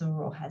cancer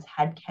or has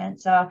had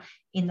cancer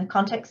in the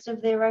context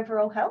of their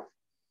overall health?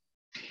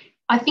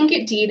 I think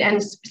it did,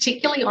 and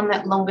particularly on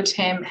that longer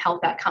term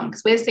health outcome,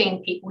 because we're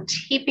seeing people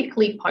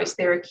typically post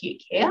their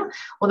acute care,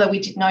 although we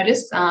did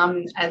notice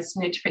as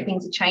different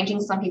things are changing,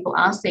 some people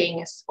are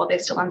seeing us while they're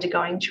still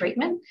undergoing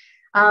treatment.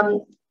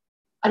 And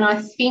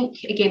I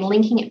think, again,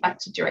 linking it back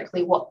to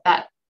directly what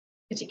that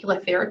particular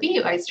therapy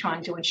is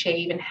trying to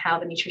achieve and how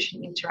the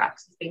nutrition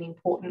interacts has been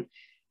important.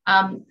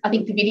 I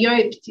think the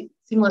video,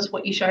 similar to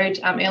what you showed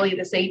earlier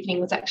this evening,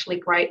 was actually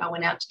great. I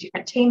went out to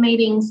different team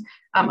meetings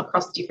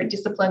across different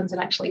disciplines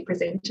and actually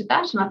presented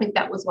that. And I think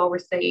that was well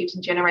received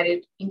and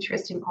generated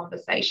interest in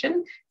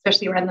conversation,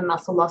 especially around the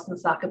muscle loss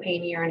and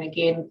sarcopenia. And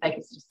again, they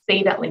could sort of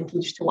see that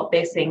linkage to what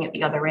they're seeing at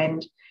the other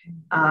end.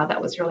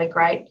 That was really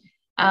great.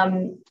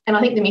 And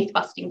I think the myth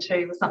busting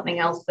too was something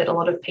else that a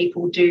lot of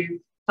people do,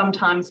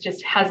 sometimes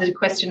just hazard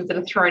questions that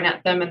are thrown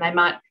at them, and they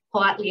might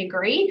politely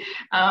agree,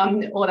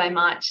 or they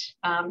might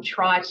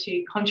try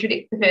to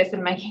contradict the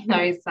person making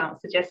those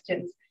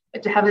suggestions.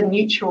 But to have a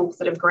neutral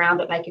sort of ground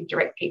that they can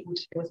direct people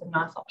to was a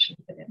nice option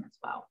for them as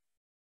well.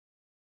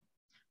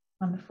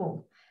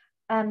 Wonderful.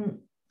 Do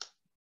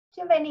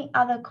you have any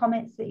other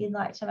comments that you'd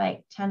like to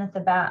make, Tanith,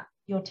 about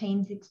your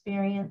team's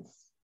experience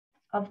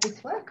of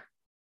this work?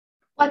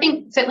 Well, I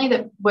think certainly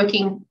that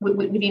working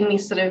within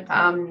this sort of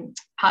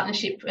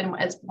partnership and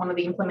as one of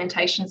the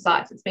implementation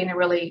sites, it's been a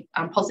really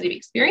positive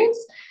experience.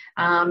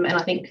 And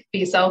I think for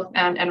yourself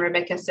and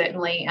Rebecca,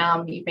 certainly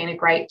you've been a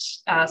great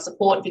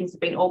support. Things have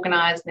been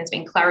organised and there's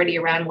been clarity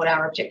around what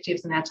our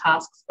objectives and our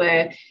tasks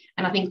were.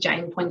 And I think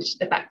Jane pointed to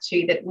the fact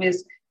too that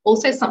was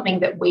also something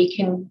that we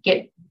can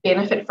get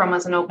benefit from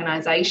as an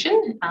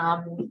organisation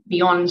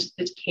beyond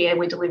the care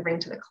we're delivering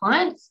to the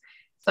clients.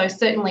 So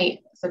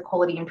certainly it's a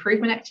quality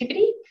improvement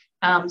activity.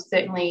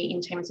 Certainly in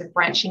terms of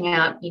branching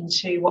out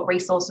into what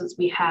resources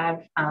we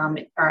have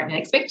and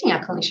expecting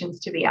our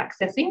clinicians to be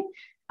accessing.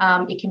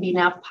 It can be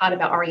now part of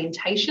our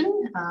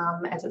orientation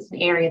as it's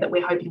an area that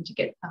we're hoping to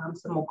get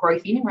some more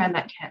growth in around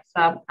that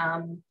cancer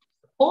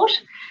support.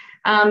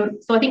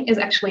 So I think there's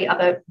actually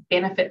other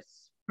benefits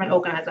from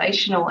an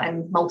organisational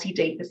and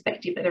multi-D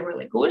perspective that are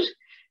really good.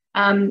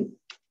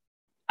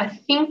 I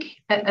think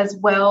as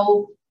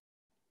well,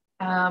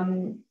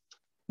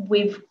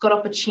 we've got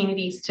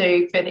opportunities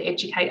to further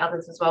educate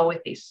others as well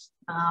with this.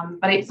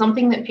 But it's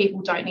something that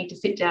people don't need to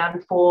sit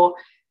down for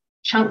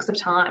chunks of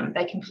time.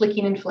 They can flick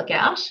in and flick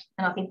out.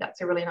 And I think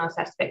that's a really nice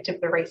aspect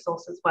of the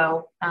resource as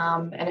well.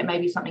 And it may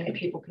be something that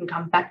people can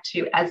come back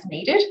to as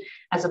needed,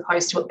 as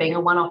opposed to it being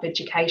a one-off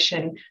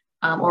education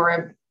or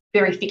a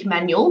very thick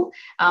manual.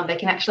 They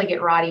can actually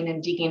get right in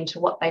and dig into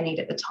what they need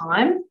at the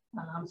time.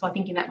 So I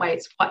think in that way,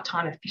 it's quite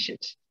time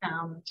efficient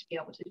to be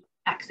able to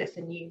access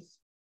and use.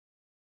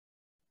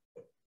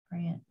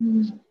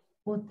 Brilliant.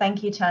 Well,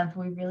 thank you, Tan.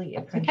 We really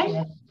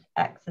appreciate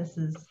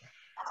Access's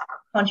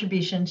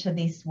contribution to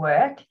this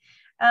work.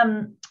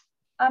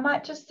 I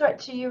might just throw it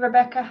to you,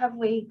 Rebecca. Have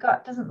we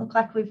got, doesn't look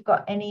like we've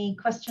got any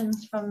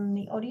questions from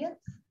the audience?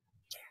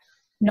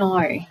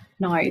 No,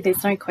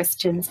 there's no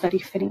questions, but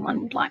if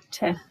anyone would like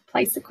to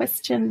place a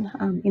question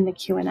in the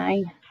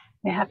Q&A,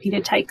 we're happy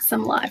to take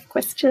some live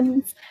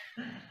questions.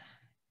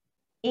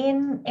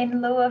 In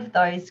lieu of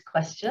those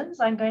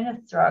questions, I'm going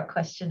to throw a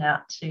question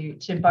out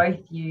to both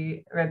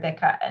you,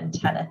 Rebecca and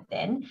Tanith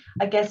then.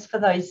 I guess for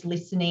those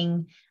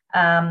listening,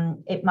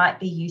 it might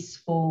be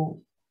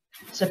useful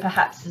to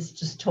perhaps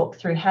just talk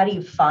through, how do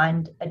you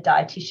find a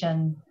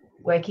dietitian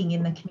working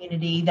in the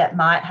community that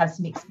might have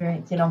some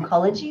experience in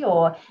oncology,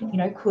 or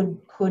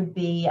could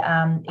be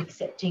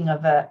accepting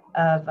of a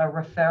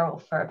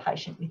referral for a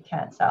patient with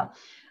cancer?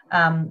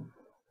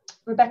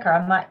 Rebecca,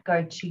 I might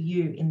go to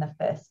you in the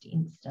first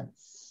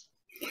instance.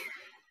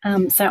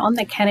 So on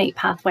the CanEAT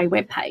pathway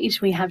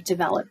webpage, we have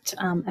developed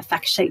a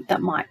fact sheet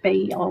that might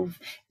be of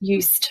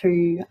use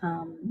to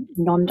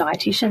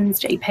non-dietitians,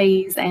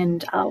 GPs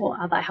and or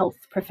other health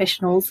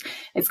professionals.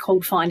 It's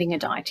called Finding a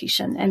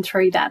Dietitian, and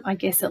through that, I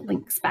guess it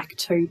links back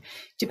to,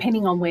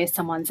 depending on where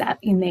someone's at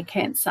in their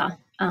cancer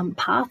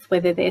path,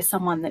 whether they're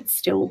someone that's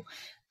still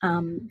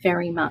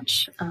very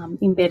much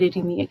embedded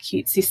in the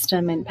acute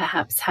system and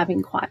perhaps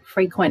having quite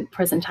frequent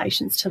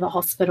presentations to the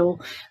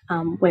hospital,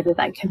 whether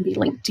they can be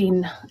linked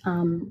in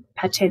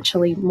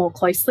potentially more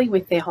closely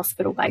with their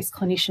hospital-based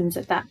clinicians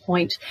at that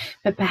point,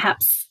 but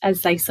perhaps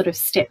as they sort of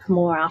step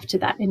more after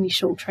that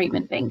initial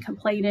treatment being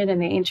completed and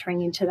they're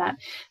entering into that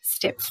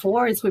step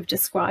 4, as we've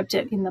described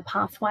it in the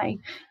pathway,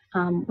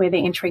 where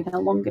they're entering a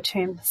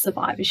longer-term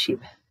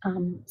survivorship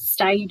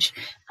stage,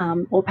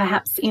 or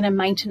perhaps in a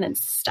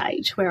maintenance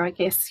stage where I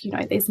guess,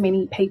 there's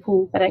many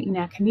people that are in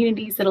our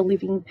communities that are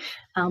living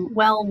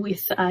well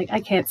with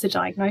a cancer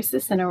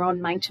diagnosis and are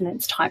on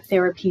maintenance type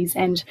therapies,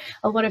 and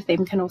a lot of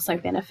them can also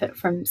benefit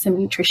from some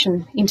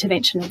nutrition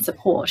intervention and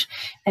support.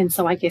 And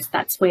so I guess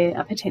that's where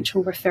a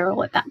potential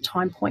referral at that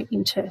time point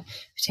into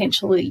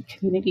potentially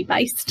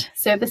community-based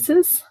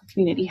services,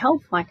 community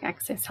health, like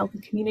Access Health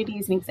and Community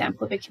is an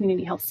example of a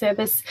community health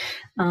service,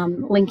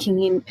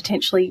 linking in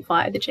potentially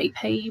via the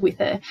GP with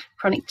a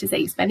chronic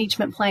disease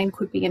management plan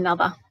could be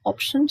another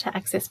option to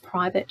access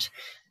private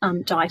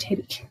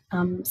dietetic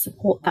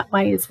support that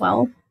way as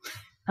well.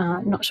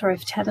 Not sure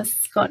if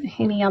Tavis got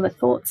any other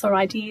thoughts or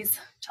ideas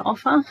to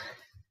offer.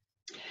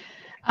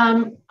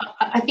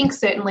 I think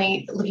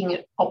certainly looking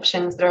at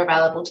options that are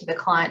available to the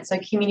client. So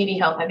community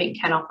health, I think,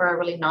 can offer a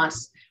really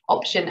nice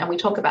option. And we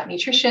talk about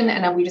nutrition,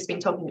 and we've just been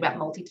talking about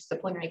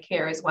multidisciplinary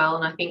care as well.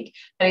 And I think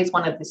that is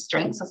one of the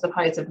strengths, I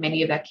suppose, of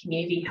many of our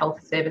community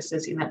health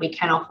services, in that we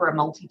can offer a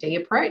multi-D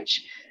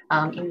approach,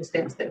 in the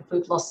sense that if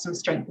we've lost some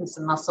strength and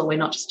some muscle, we're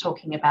not just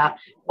talking about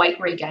weight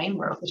regain,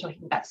 we're also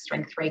talking about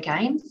strength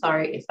regain. So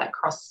it's that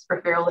cross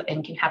referral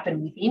and can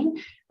happen within.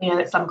 We know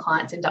that some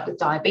clients end up with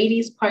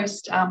diabetes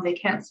post their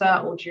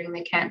cancer or during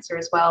their cancer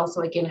as well.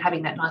 So again,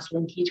 having that nice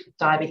linkage with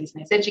diabetes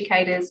nurse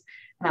educators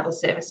and other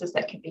services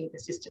that can be of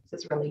assistance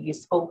is really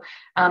useful.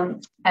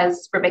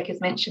 As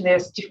Rebecca's mentioned,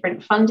 there's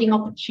different funding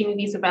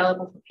opportunities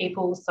available for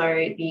people. So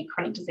the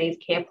chronic disease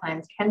care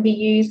plans can be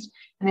used.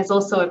 And there's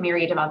also a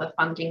myriad of other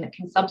funding that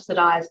can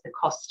subsidise the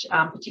cost,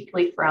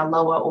 particularly for our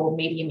lower or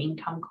medium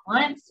income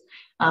clients,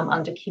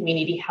 under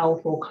community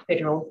health or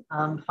federal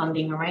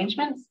funding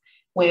arrangements,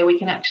 where we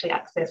can actually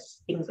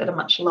access things at a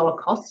much lower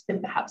cost than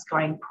perhaps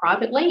going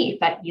privately, if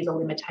that is a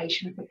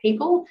limitation for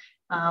people.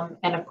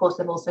 And of course,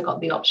 they've also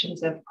got the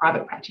options of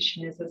private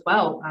practitioners as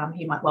well,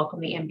 who might welcome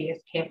the MBS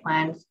care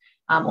plans,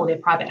 or their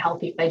private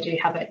health if they do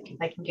have it,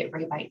 they can get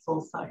rebates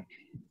also.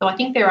 So I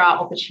think there are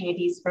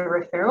opportunities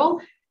for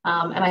referral.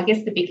 And I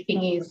guess the big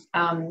thing is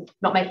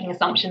not making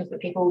assumptions that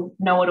people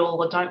know it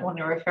all or don't want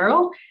a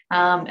referral,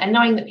 and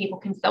knowing that people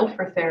can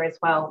self-refer as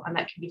well. And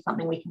that can be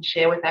something we can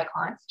share with our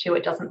clients too.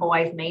 It doesn't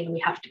always mean we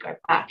have to go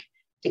back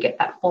to get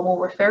that formal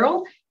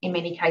referral. In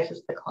many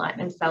cases, the client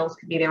themselves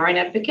can be their own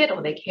advocate,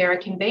 or their carer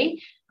can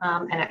be,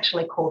 and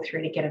actually call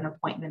through to get an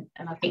appointment.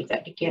 And I think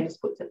that, again,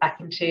 just puts it back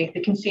into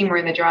the consumer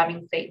in the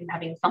driving seat and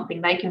having something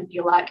they can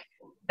feel like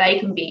they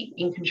can be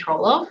in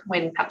control of,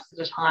 when perhaps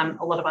at a time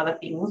a lot of other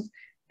things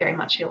very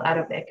much feel out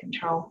of their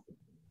control.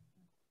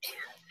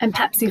 And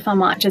perhaps if I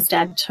might just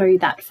add to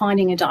that,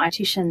 Finding a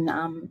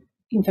Dietitian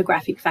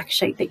infographic fact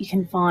sheet that you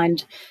can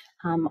find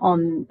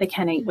on the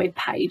CanEAT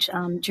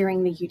webpage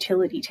during the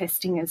utility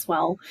testing as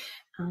well.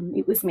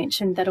 It was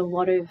mentioned that a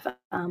lot of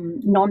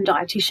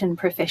non-dietitian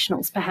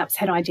professionals perhaps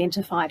had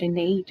identified a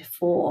need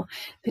for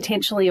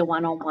potentially a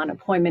one-on-one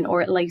appointment,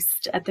 or at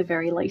the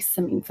very least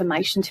some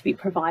information to be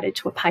provided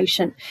to a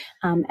patient,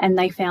 and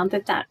they found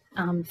that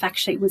fact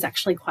sheet was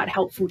actually quite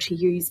helpful to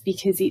use,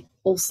 because it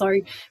also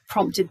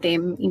prompted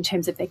them in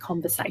terms of their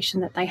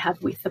conversation that they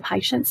have with the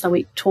patient. So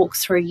it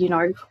talks through,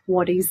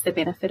 what is the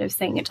benefit of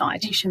seeing a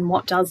dietitian,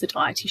 what does a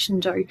dietitian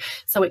do?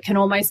 So it can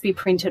almost be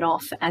printed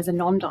off as a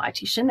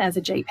non-dietitian, as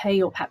a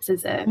GP, or perhaps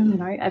as a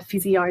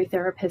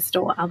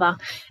physiotherapist or other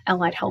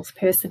allied health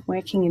person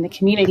working in the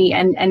community,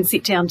 and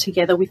sit down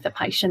together with the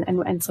patient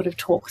and sort of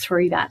talk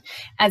through that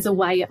as a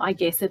way, I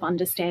guess, of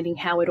understanding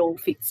how it all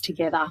fits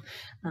together.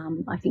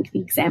 I think the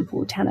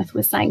example Tanith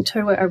was saying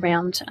too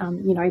around,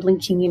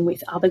 linking in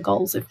with other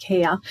goals of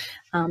care.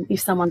 If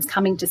someone's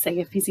coming to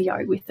see a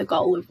physio with the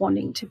goal of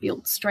wanting to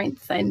build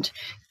strength and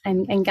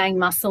gain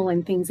muscle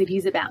and things, it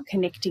is about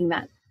connecting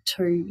that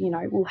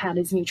to, how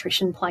does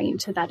nutrition play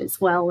into that as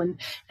well,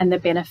 and the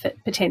benefit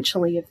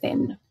potentially of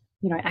then,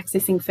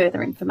 accessing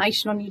further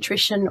information on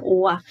nutrition,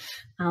 or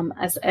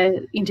as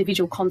an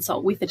individual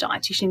consult with a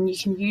dietitian, you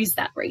can use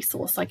that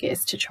resource, I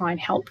guess, to try and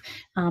help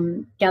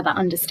gather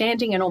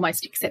understanding and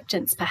almost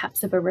acceptance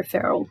perhaps of a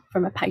referral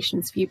from a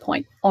patient's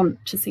viewpoint on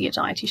to see a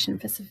dietitian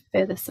for some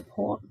further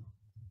support.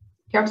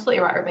 You're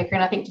absolutely right, Rebecca.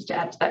 And I think just to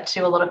add to that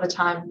too, a lot of the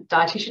time,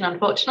 dietitian,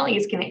 unfortunately,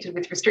 is connected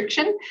with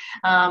restriction.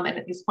 And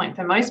at this point,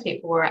 for most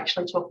people, we're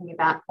actually talking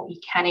about what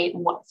you can eat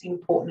and what's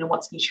important and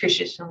what's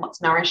nutritious and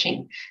what's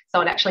nourishing.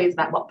 So it actually is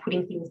about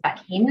putting things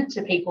back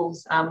into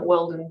people's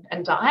world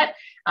and diet.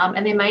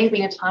 And there may have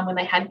been a time when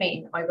they had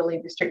been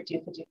overly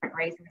restrictive for different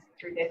reasons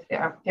through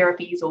their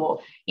therapies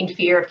or in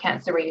fear of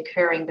cancer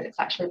reoccurring, but it's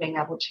actually being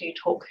able to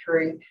talk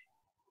through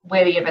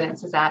where the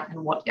evidence is at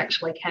and what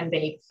actually can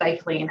be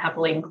safely and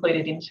happily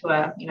included into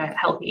a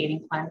healthy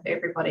eating plan for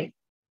everybody.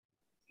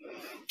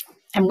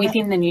 And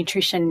within the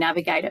Nutrition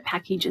Navigator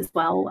package as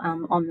well,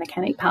 on the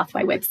CanEAT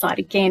Pathway website,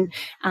 again,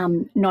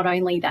 not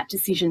only that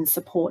decision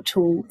support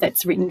tool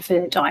that's written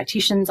for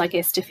dietitians, I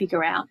guess, to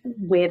figure out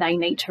where they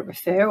need to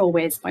refer or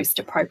where's most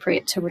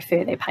appropriate to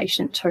refer their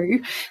patient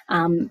to,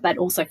 but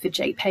also for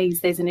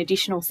GPs, there's an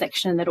additional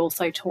section that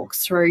also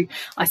talks through,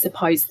 I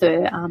suppose,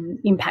 the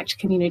impact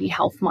community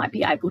health might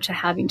be able to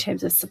have in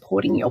terms of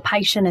supporting your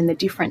patient, and the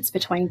difference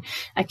between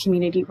a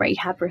community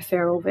rehab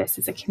referral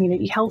versus a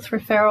community health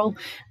referral,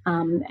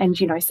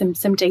 and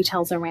some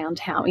details around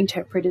how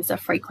interpreters are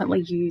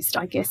frequently used,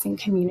 I guess, in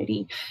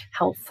community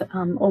health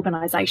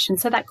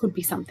organisations. So that could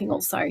be something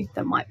also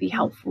that might be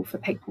helpful for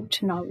people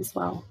to know as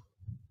well.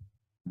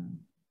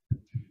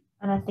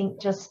 And I think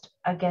just,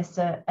 I guess,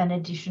 an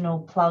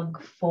additional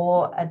plug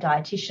for a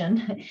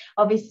dietitian.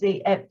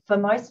 Obviously, for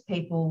most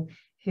people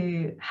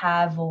who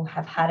have or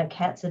have had a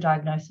cancer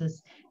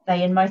diagnosis,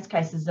 they in most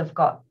cases have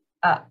got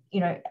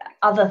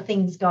other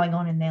things going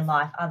on in their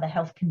life, other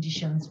health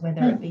conditions,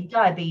 whether it be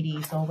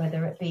diabetes or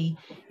whether it be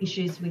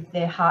issues with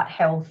their heart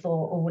health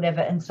or whatever.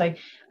 And so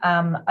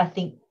I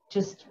think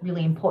just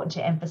really important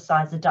to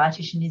emphasize the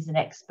dietitian is an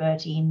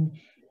expert in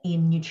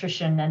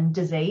nutrition and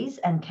disease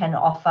and can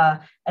offer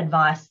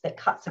advice that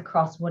cuts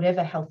across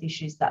whatever health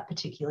issues that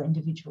particular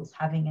individual is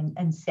having,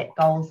 and set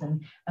goals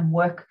and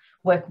work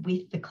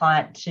with the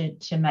client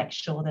to make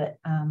sure that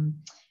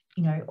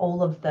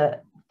all of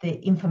the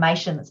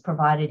information that's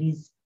provided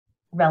is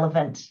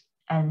relevant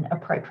and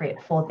appropriate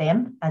for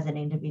them as an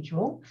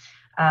individual.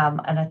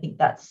 And I think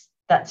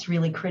that's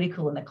really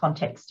critical in the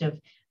context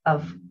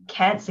of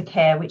cancer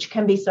care, which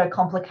can be so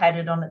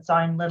complicated on its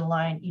own, let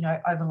alone,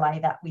 overlay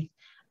that with,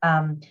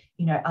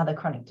 other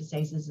chronic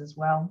diseases as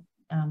well,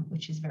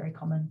 which is very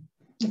common.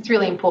 It's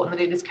really important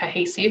that it is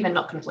cohesive and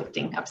not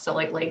conflicting.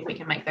 Absolutely. We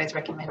can make those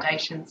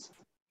recommendations.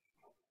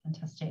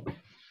 Fantastic.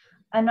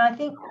 And I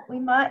think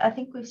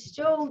we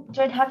still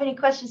don't have any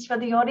questions for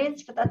the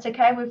audience, but that's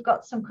okay. We've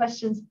got some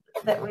questions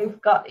that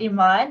we've got in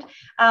mind.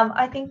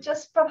 I think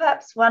just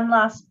perhaps one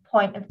last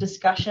point of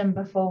discussion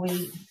before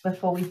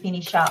we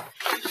finish up.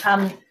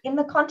 In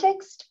the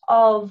context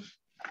of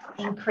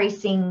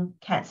increasing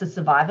cancer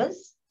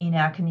survivors in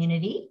our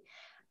community,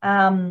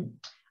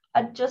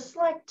 I'd just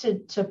like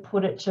to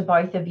put it to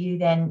both of you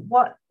then,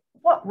 what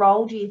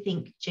role do you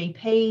think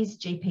GPs,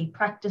 GP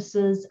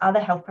practices,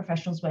 other health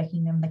professionals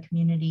working in the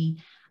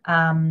community,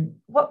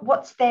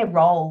 what's their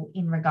role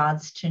in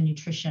regards to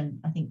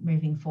nutrition, I think,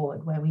 moving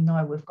forward, where we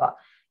know we've got,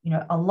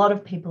 a lot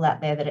of people out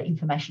there that are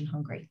information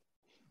hungry?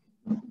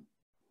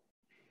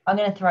 I'm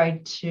going to throw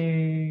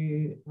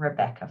to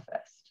Rebecca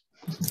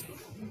first.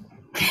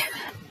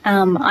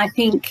 I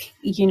think,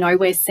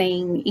 we're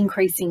seeing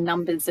increasing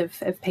numbers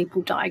of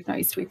people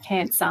diagnosed with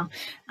cancer,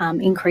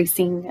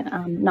 increasing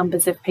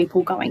numbers of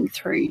people going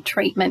through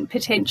treatment,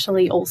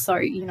 potentially also,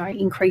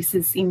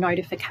 increases in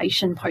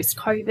notification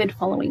post-COVID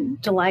following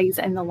delays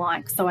and the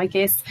like. So I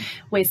guess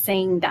we're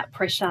seeing that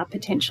pressure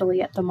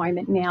potentially at the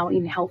moment now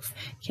in health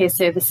care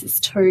services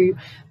too,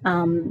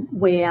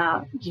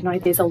 where,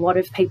 there's a lot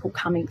of people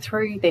coming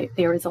through.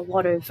 There is a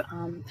lot of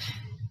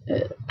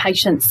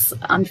patients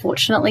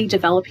unfortunately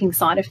developing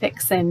side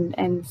effects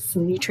and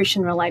some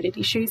nutrition related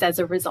issues as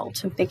a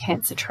result of their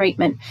cancer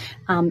treatment,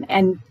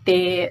 and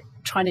they're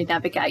trying to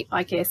navigate,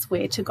 I guess,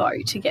 where to go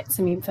to get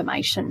some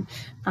information.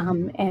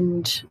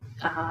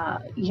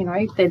 You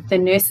know, the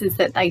nurses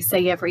that they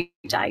see every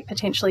day,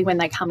 potentially when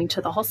they come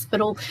into the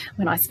hospital,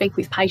 when I speak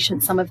with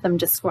patients, some of them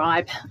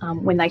describe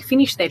when they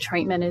finish their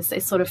treatment as they're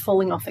sort of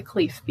falling off a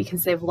cliff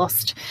because they've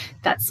lost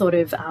that sort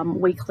of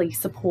weekly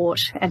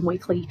support and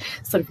weekly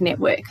sort of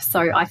network.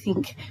 So I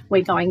think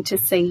we're going to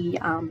see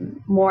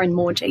more and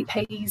more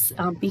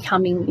GPs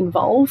becoming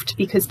involved,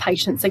 because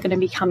patients are going to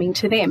be coming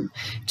to them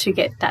to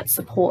get that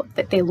support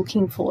that they're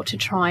looking for to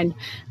try and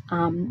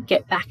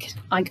get back,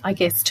 I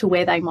guess, to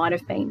where they might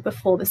have been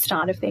before the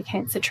start of their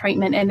cancer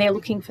treatment. And they're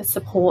looking for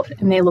support,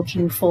 and they're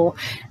looking for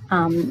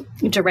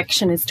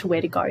direction as to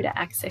where to go to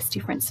access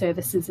different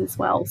services as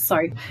well.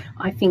 So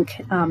I think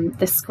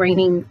the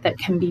screening that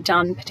can be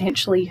done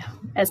potentially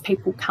as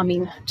people come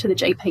in to the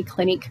GP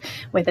clinic,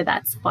 whether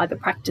that's by the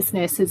practice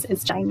nurses,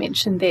 as Jane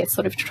mentioned, they're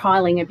sort of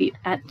trialling a bit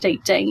at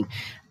Deep D,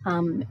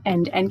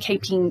 and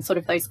keeping sort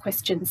of those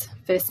questions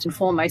first and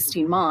foremost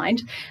in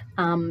mind,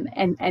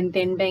 and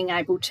then being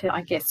able to,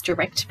 I guess,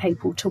 direct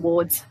people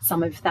towards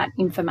some of that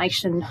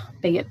information,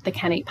 be it the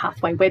CanEAT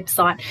Pathway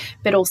website,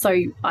 but also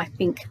I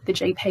think the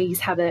GPs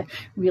have a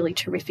really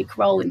terrific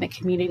role in the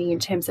community in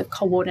terms of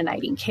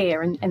coordinating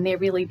care, and they're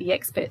really the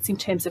experts in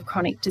terms of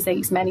chronic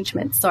disease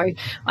management. So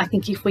I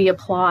think if we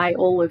apply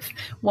all of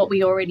what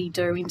we already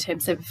do in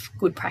terms of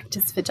good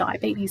practice for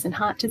diabetes and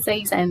heart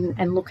disease,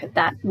 and look at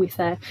that with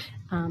a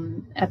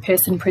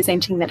person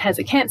presenting that has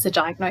a cancer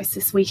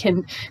diagnosis, we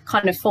can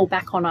kind of fall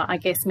back on, I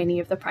guess, many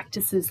of the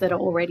practices that are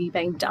already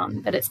being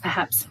done. But it's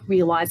perhaps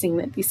realising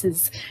that this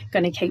is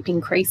going to keep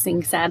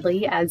increasing,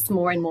 sadly, as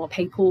more and more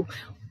people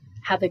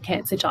have a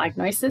cancer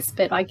diagnosis.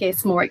 But I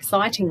guess more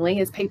excitingly,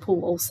 as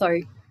people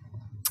also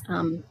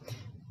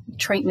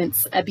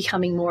treatments are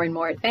becoming more and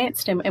more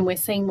advanced, and we're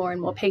seeing more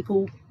and more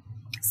people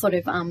sort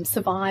of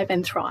survive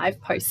and thrive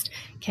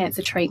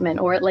post-cancer treatment,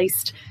 or at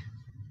least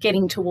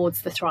getting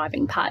towards the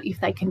thriving part if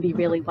they can be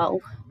really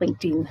well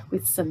linked in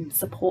with some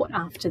support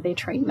after their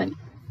treatment.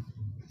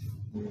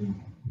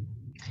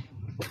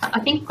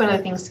 I think one of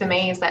the things for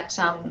me is that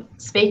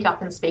speak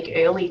up and speak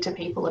early to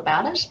people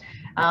about it.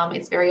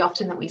 It's very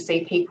often that we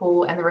see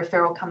people and the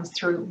referral comes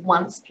through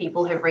once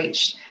people have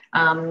reached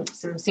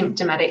some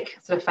symptomatic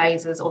sort of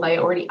phases, or they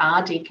already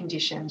are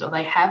deconditioned, or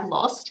they have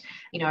lost,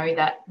 you know,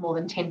 that more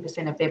than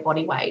 10% of their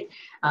body weight.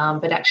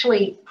 But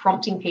actually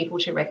prompting people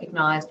to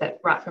recognise that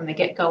right from the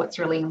get-go, it's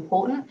really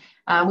important.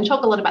 We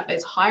talk a lot about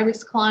those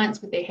high-risk clients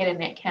with their head and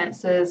neck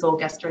cancers or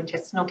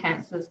gastrointestinal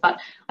cancers, but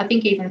I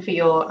think even for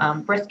your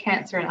breast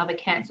cancer and other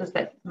cancers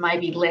that may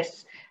be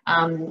less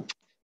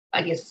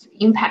I guess,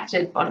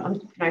 impacted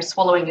on you know,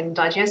 swallowing and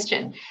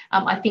digestion.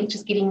 I think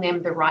just getting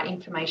them the right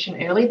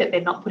information early, that they're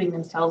not putting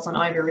themselves on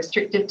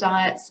over-restrictive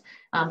diets,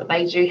 that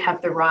they do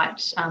have the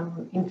right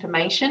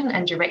information,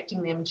 and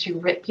directing them to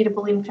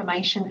reputable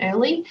information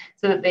early,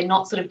 so that they're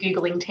not sort of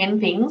Googling 10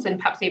 things and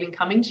perhaps even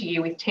coming to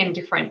you with 10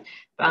 different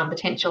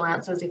potential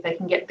answers. If they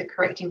can get the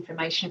correct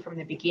information from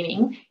the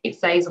beginning, it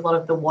saves a lot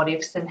of the what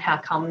ifs and how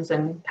comes,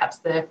 and perhaps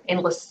the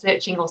endless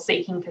searching or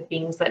seeking for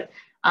things that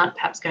aren't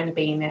perhaps going to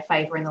be in their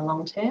favour in the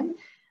long term.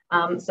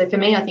 So for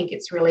me, I think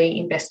it's really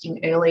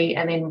investing early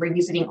and then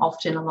revisiting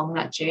often along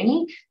that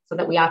journey, so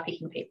that we are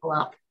picking people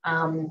up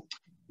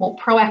more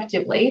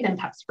proactively than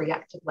perhaps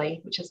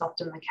reactively, which is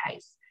often the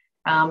case.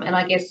 And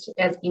I guess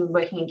as in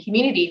working in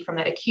community from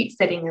that acute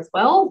setting as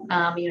well,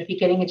 you know, if you're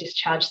getting a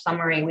discharge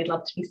summary, we'd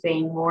love to be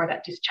seeing more of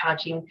that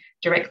discharging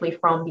directly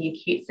from the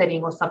acute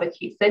setting or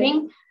subacute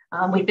setting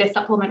with their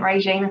supplement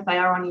regime if they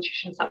are on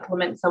nutrition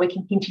supplements, so we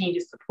can continue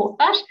to support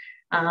that.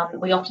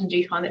 We often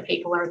do find that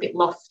people are a bit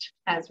lost,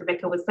 as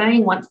Rebecca was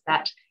saying, once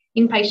that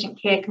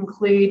inpatient care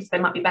concludes. They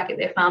might be back at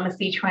their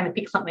pharmacy trying to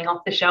pick something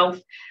off the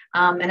shelf,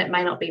 and it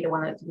may not be the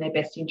one that's in their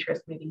best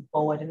interest moving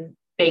forward, and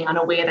being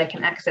unaware they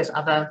can access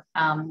other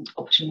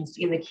options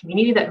in the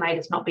community that may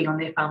just not be on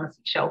their pharmacy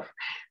shelf.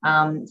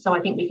 So I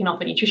think we can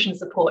offer nutrition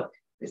support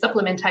with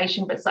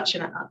supplementation, but such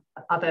an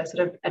other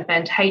sort of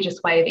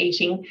advantageous way of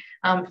eating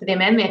for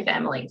them and their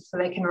families, so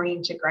they can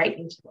reintegrate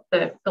into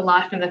the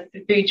life and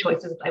the food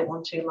choices that they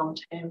want to long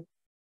term.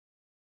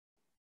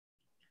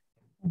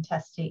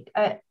 Fantastic.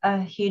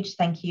 A huge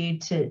thank you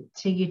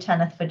to you,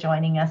 Tanith, for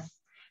joining us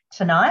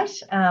tonight.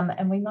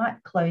 And we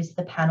might close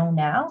the panel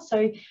now.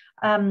 So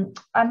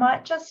I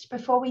might just,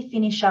 before we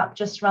finish up,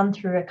 just run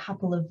through a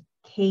couple of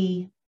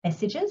key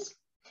messages.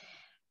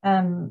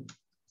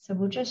 So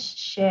we'll just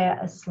share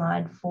a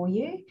slide for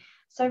you.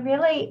 So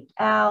really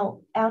our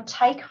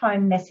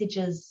take-home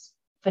messages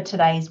for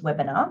today's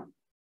webinar.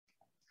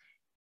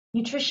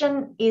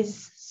 Nutrition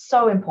is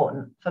so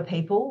important for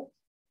people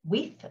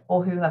with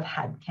or who have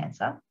had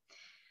cancer.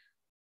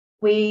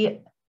 We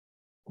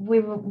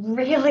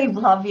really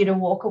love you to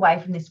walk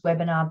away from this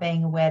webinar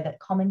being aware that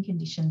common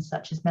conditions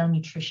such as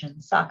malnutrition,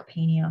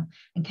 sarcopenia,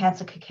 and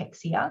cancer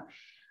cachexia,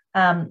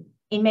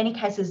 in many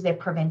cases, they're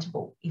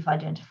preventable if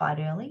identified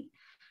early.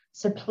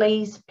 So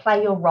please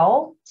play your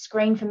role,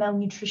 screen for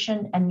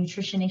malnutrition and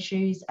nutrition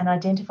issues, and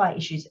identify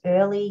issues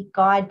early,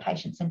 guide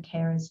patients and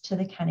carers to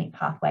the CanEAT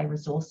pathway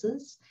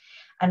resources,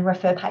 and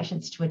refer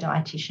patients to a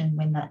dietitian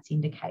when that's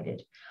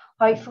indicated.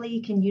 Hopefully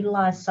you can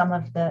utilise some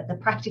of the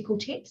practical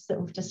tips that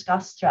we've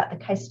discussed throughout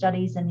the case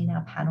studies and in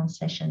our panel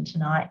session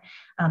tonight,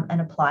 and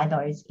apply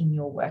those in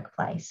your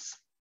workplace.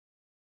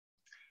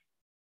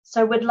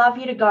 So we'd love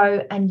you to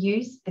go and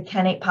use the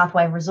CanEAT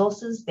pathway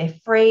resources. They're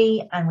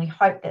free and we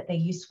hope that they're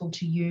useful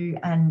to you,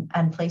 and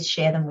please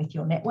share them with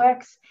your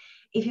networks.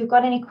 If you've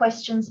got any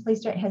questions,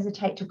 please don't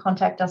hesitate to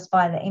contact us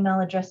via the email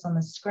address on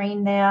the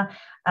screen there,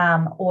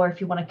 or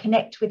if you want to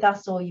connect with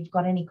us or you've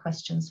got any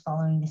questions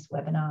following this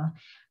webinar.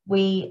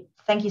 We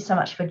thank you so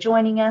much for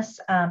joining us,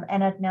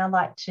 and I'd now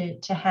like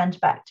to hand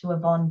back to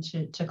Yvonne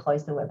to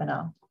close the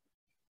webinar.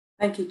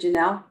 Thank you,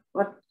 Janelle.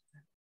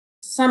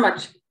 So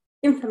much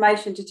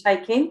information to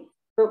take in,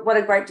 but what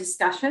a great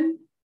discussion.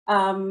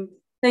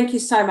 Thank you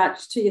so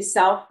much to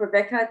yourself,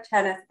 Rebecca,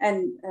 Tanith,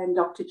 and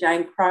Dr.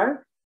 Jane Crow.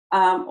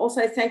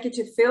 Also, thank you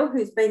to Phil,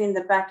 who's been in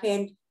the back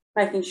end,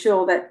 making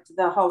sure that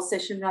the whole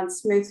session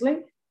runs smoothly.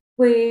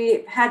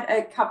 We had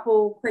a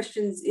couple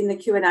questions in the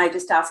Q&A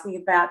just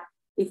asking about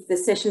if the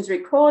session's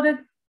recorded.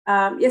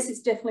 Yes,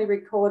 it's definitely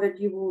recorded.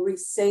 You will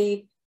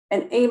receive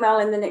an email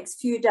in the next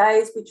few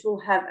days, which will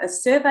have a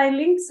survey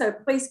link. So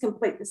please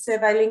complete the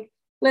survey link.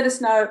 Let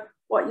us know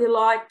what you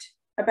liked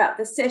about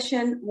the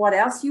session, what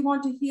else you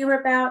want to hear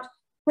about,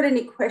 put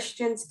any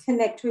questions,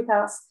 connect with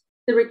us.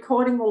 The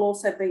recording will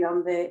also be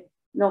on the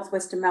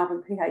Northwestern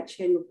Melbourne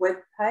PHN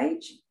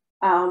webpage,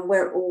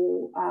 where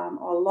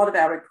a lot of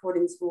our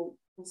recordings will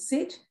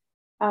sit.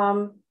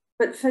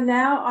 But for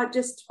now, I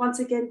just, once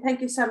again,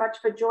 thank you so much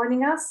for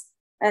joining us,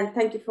 and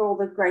thank you for all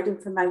the great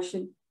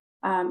information,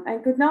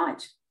 and good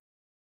night.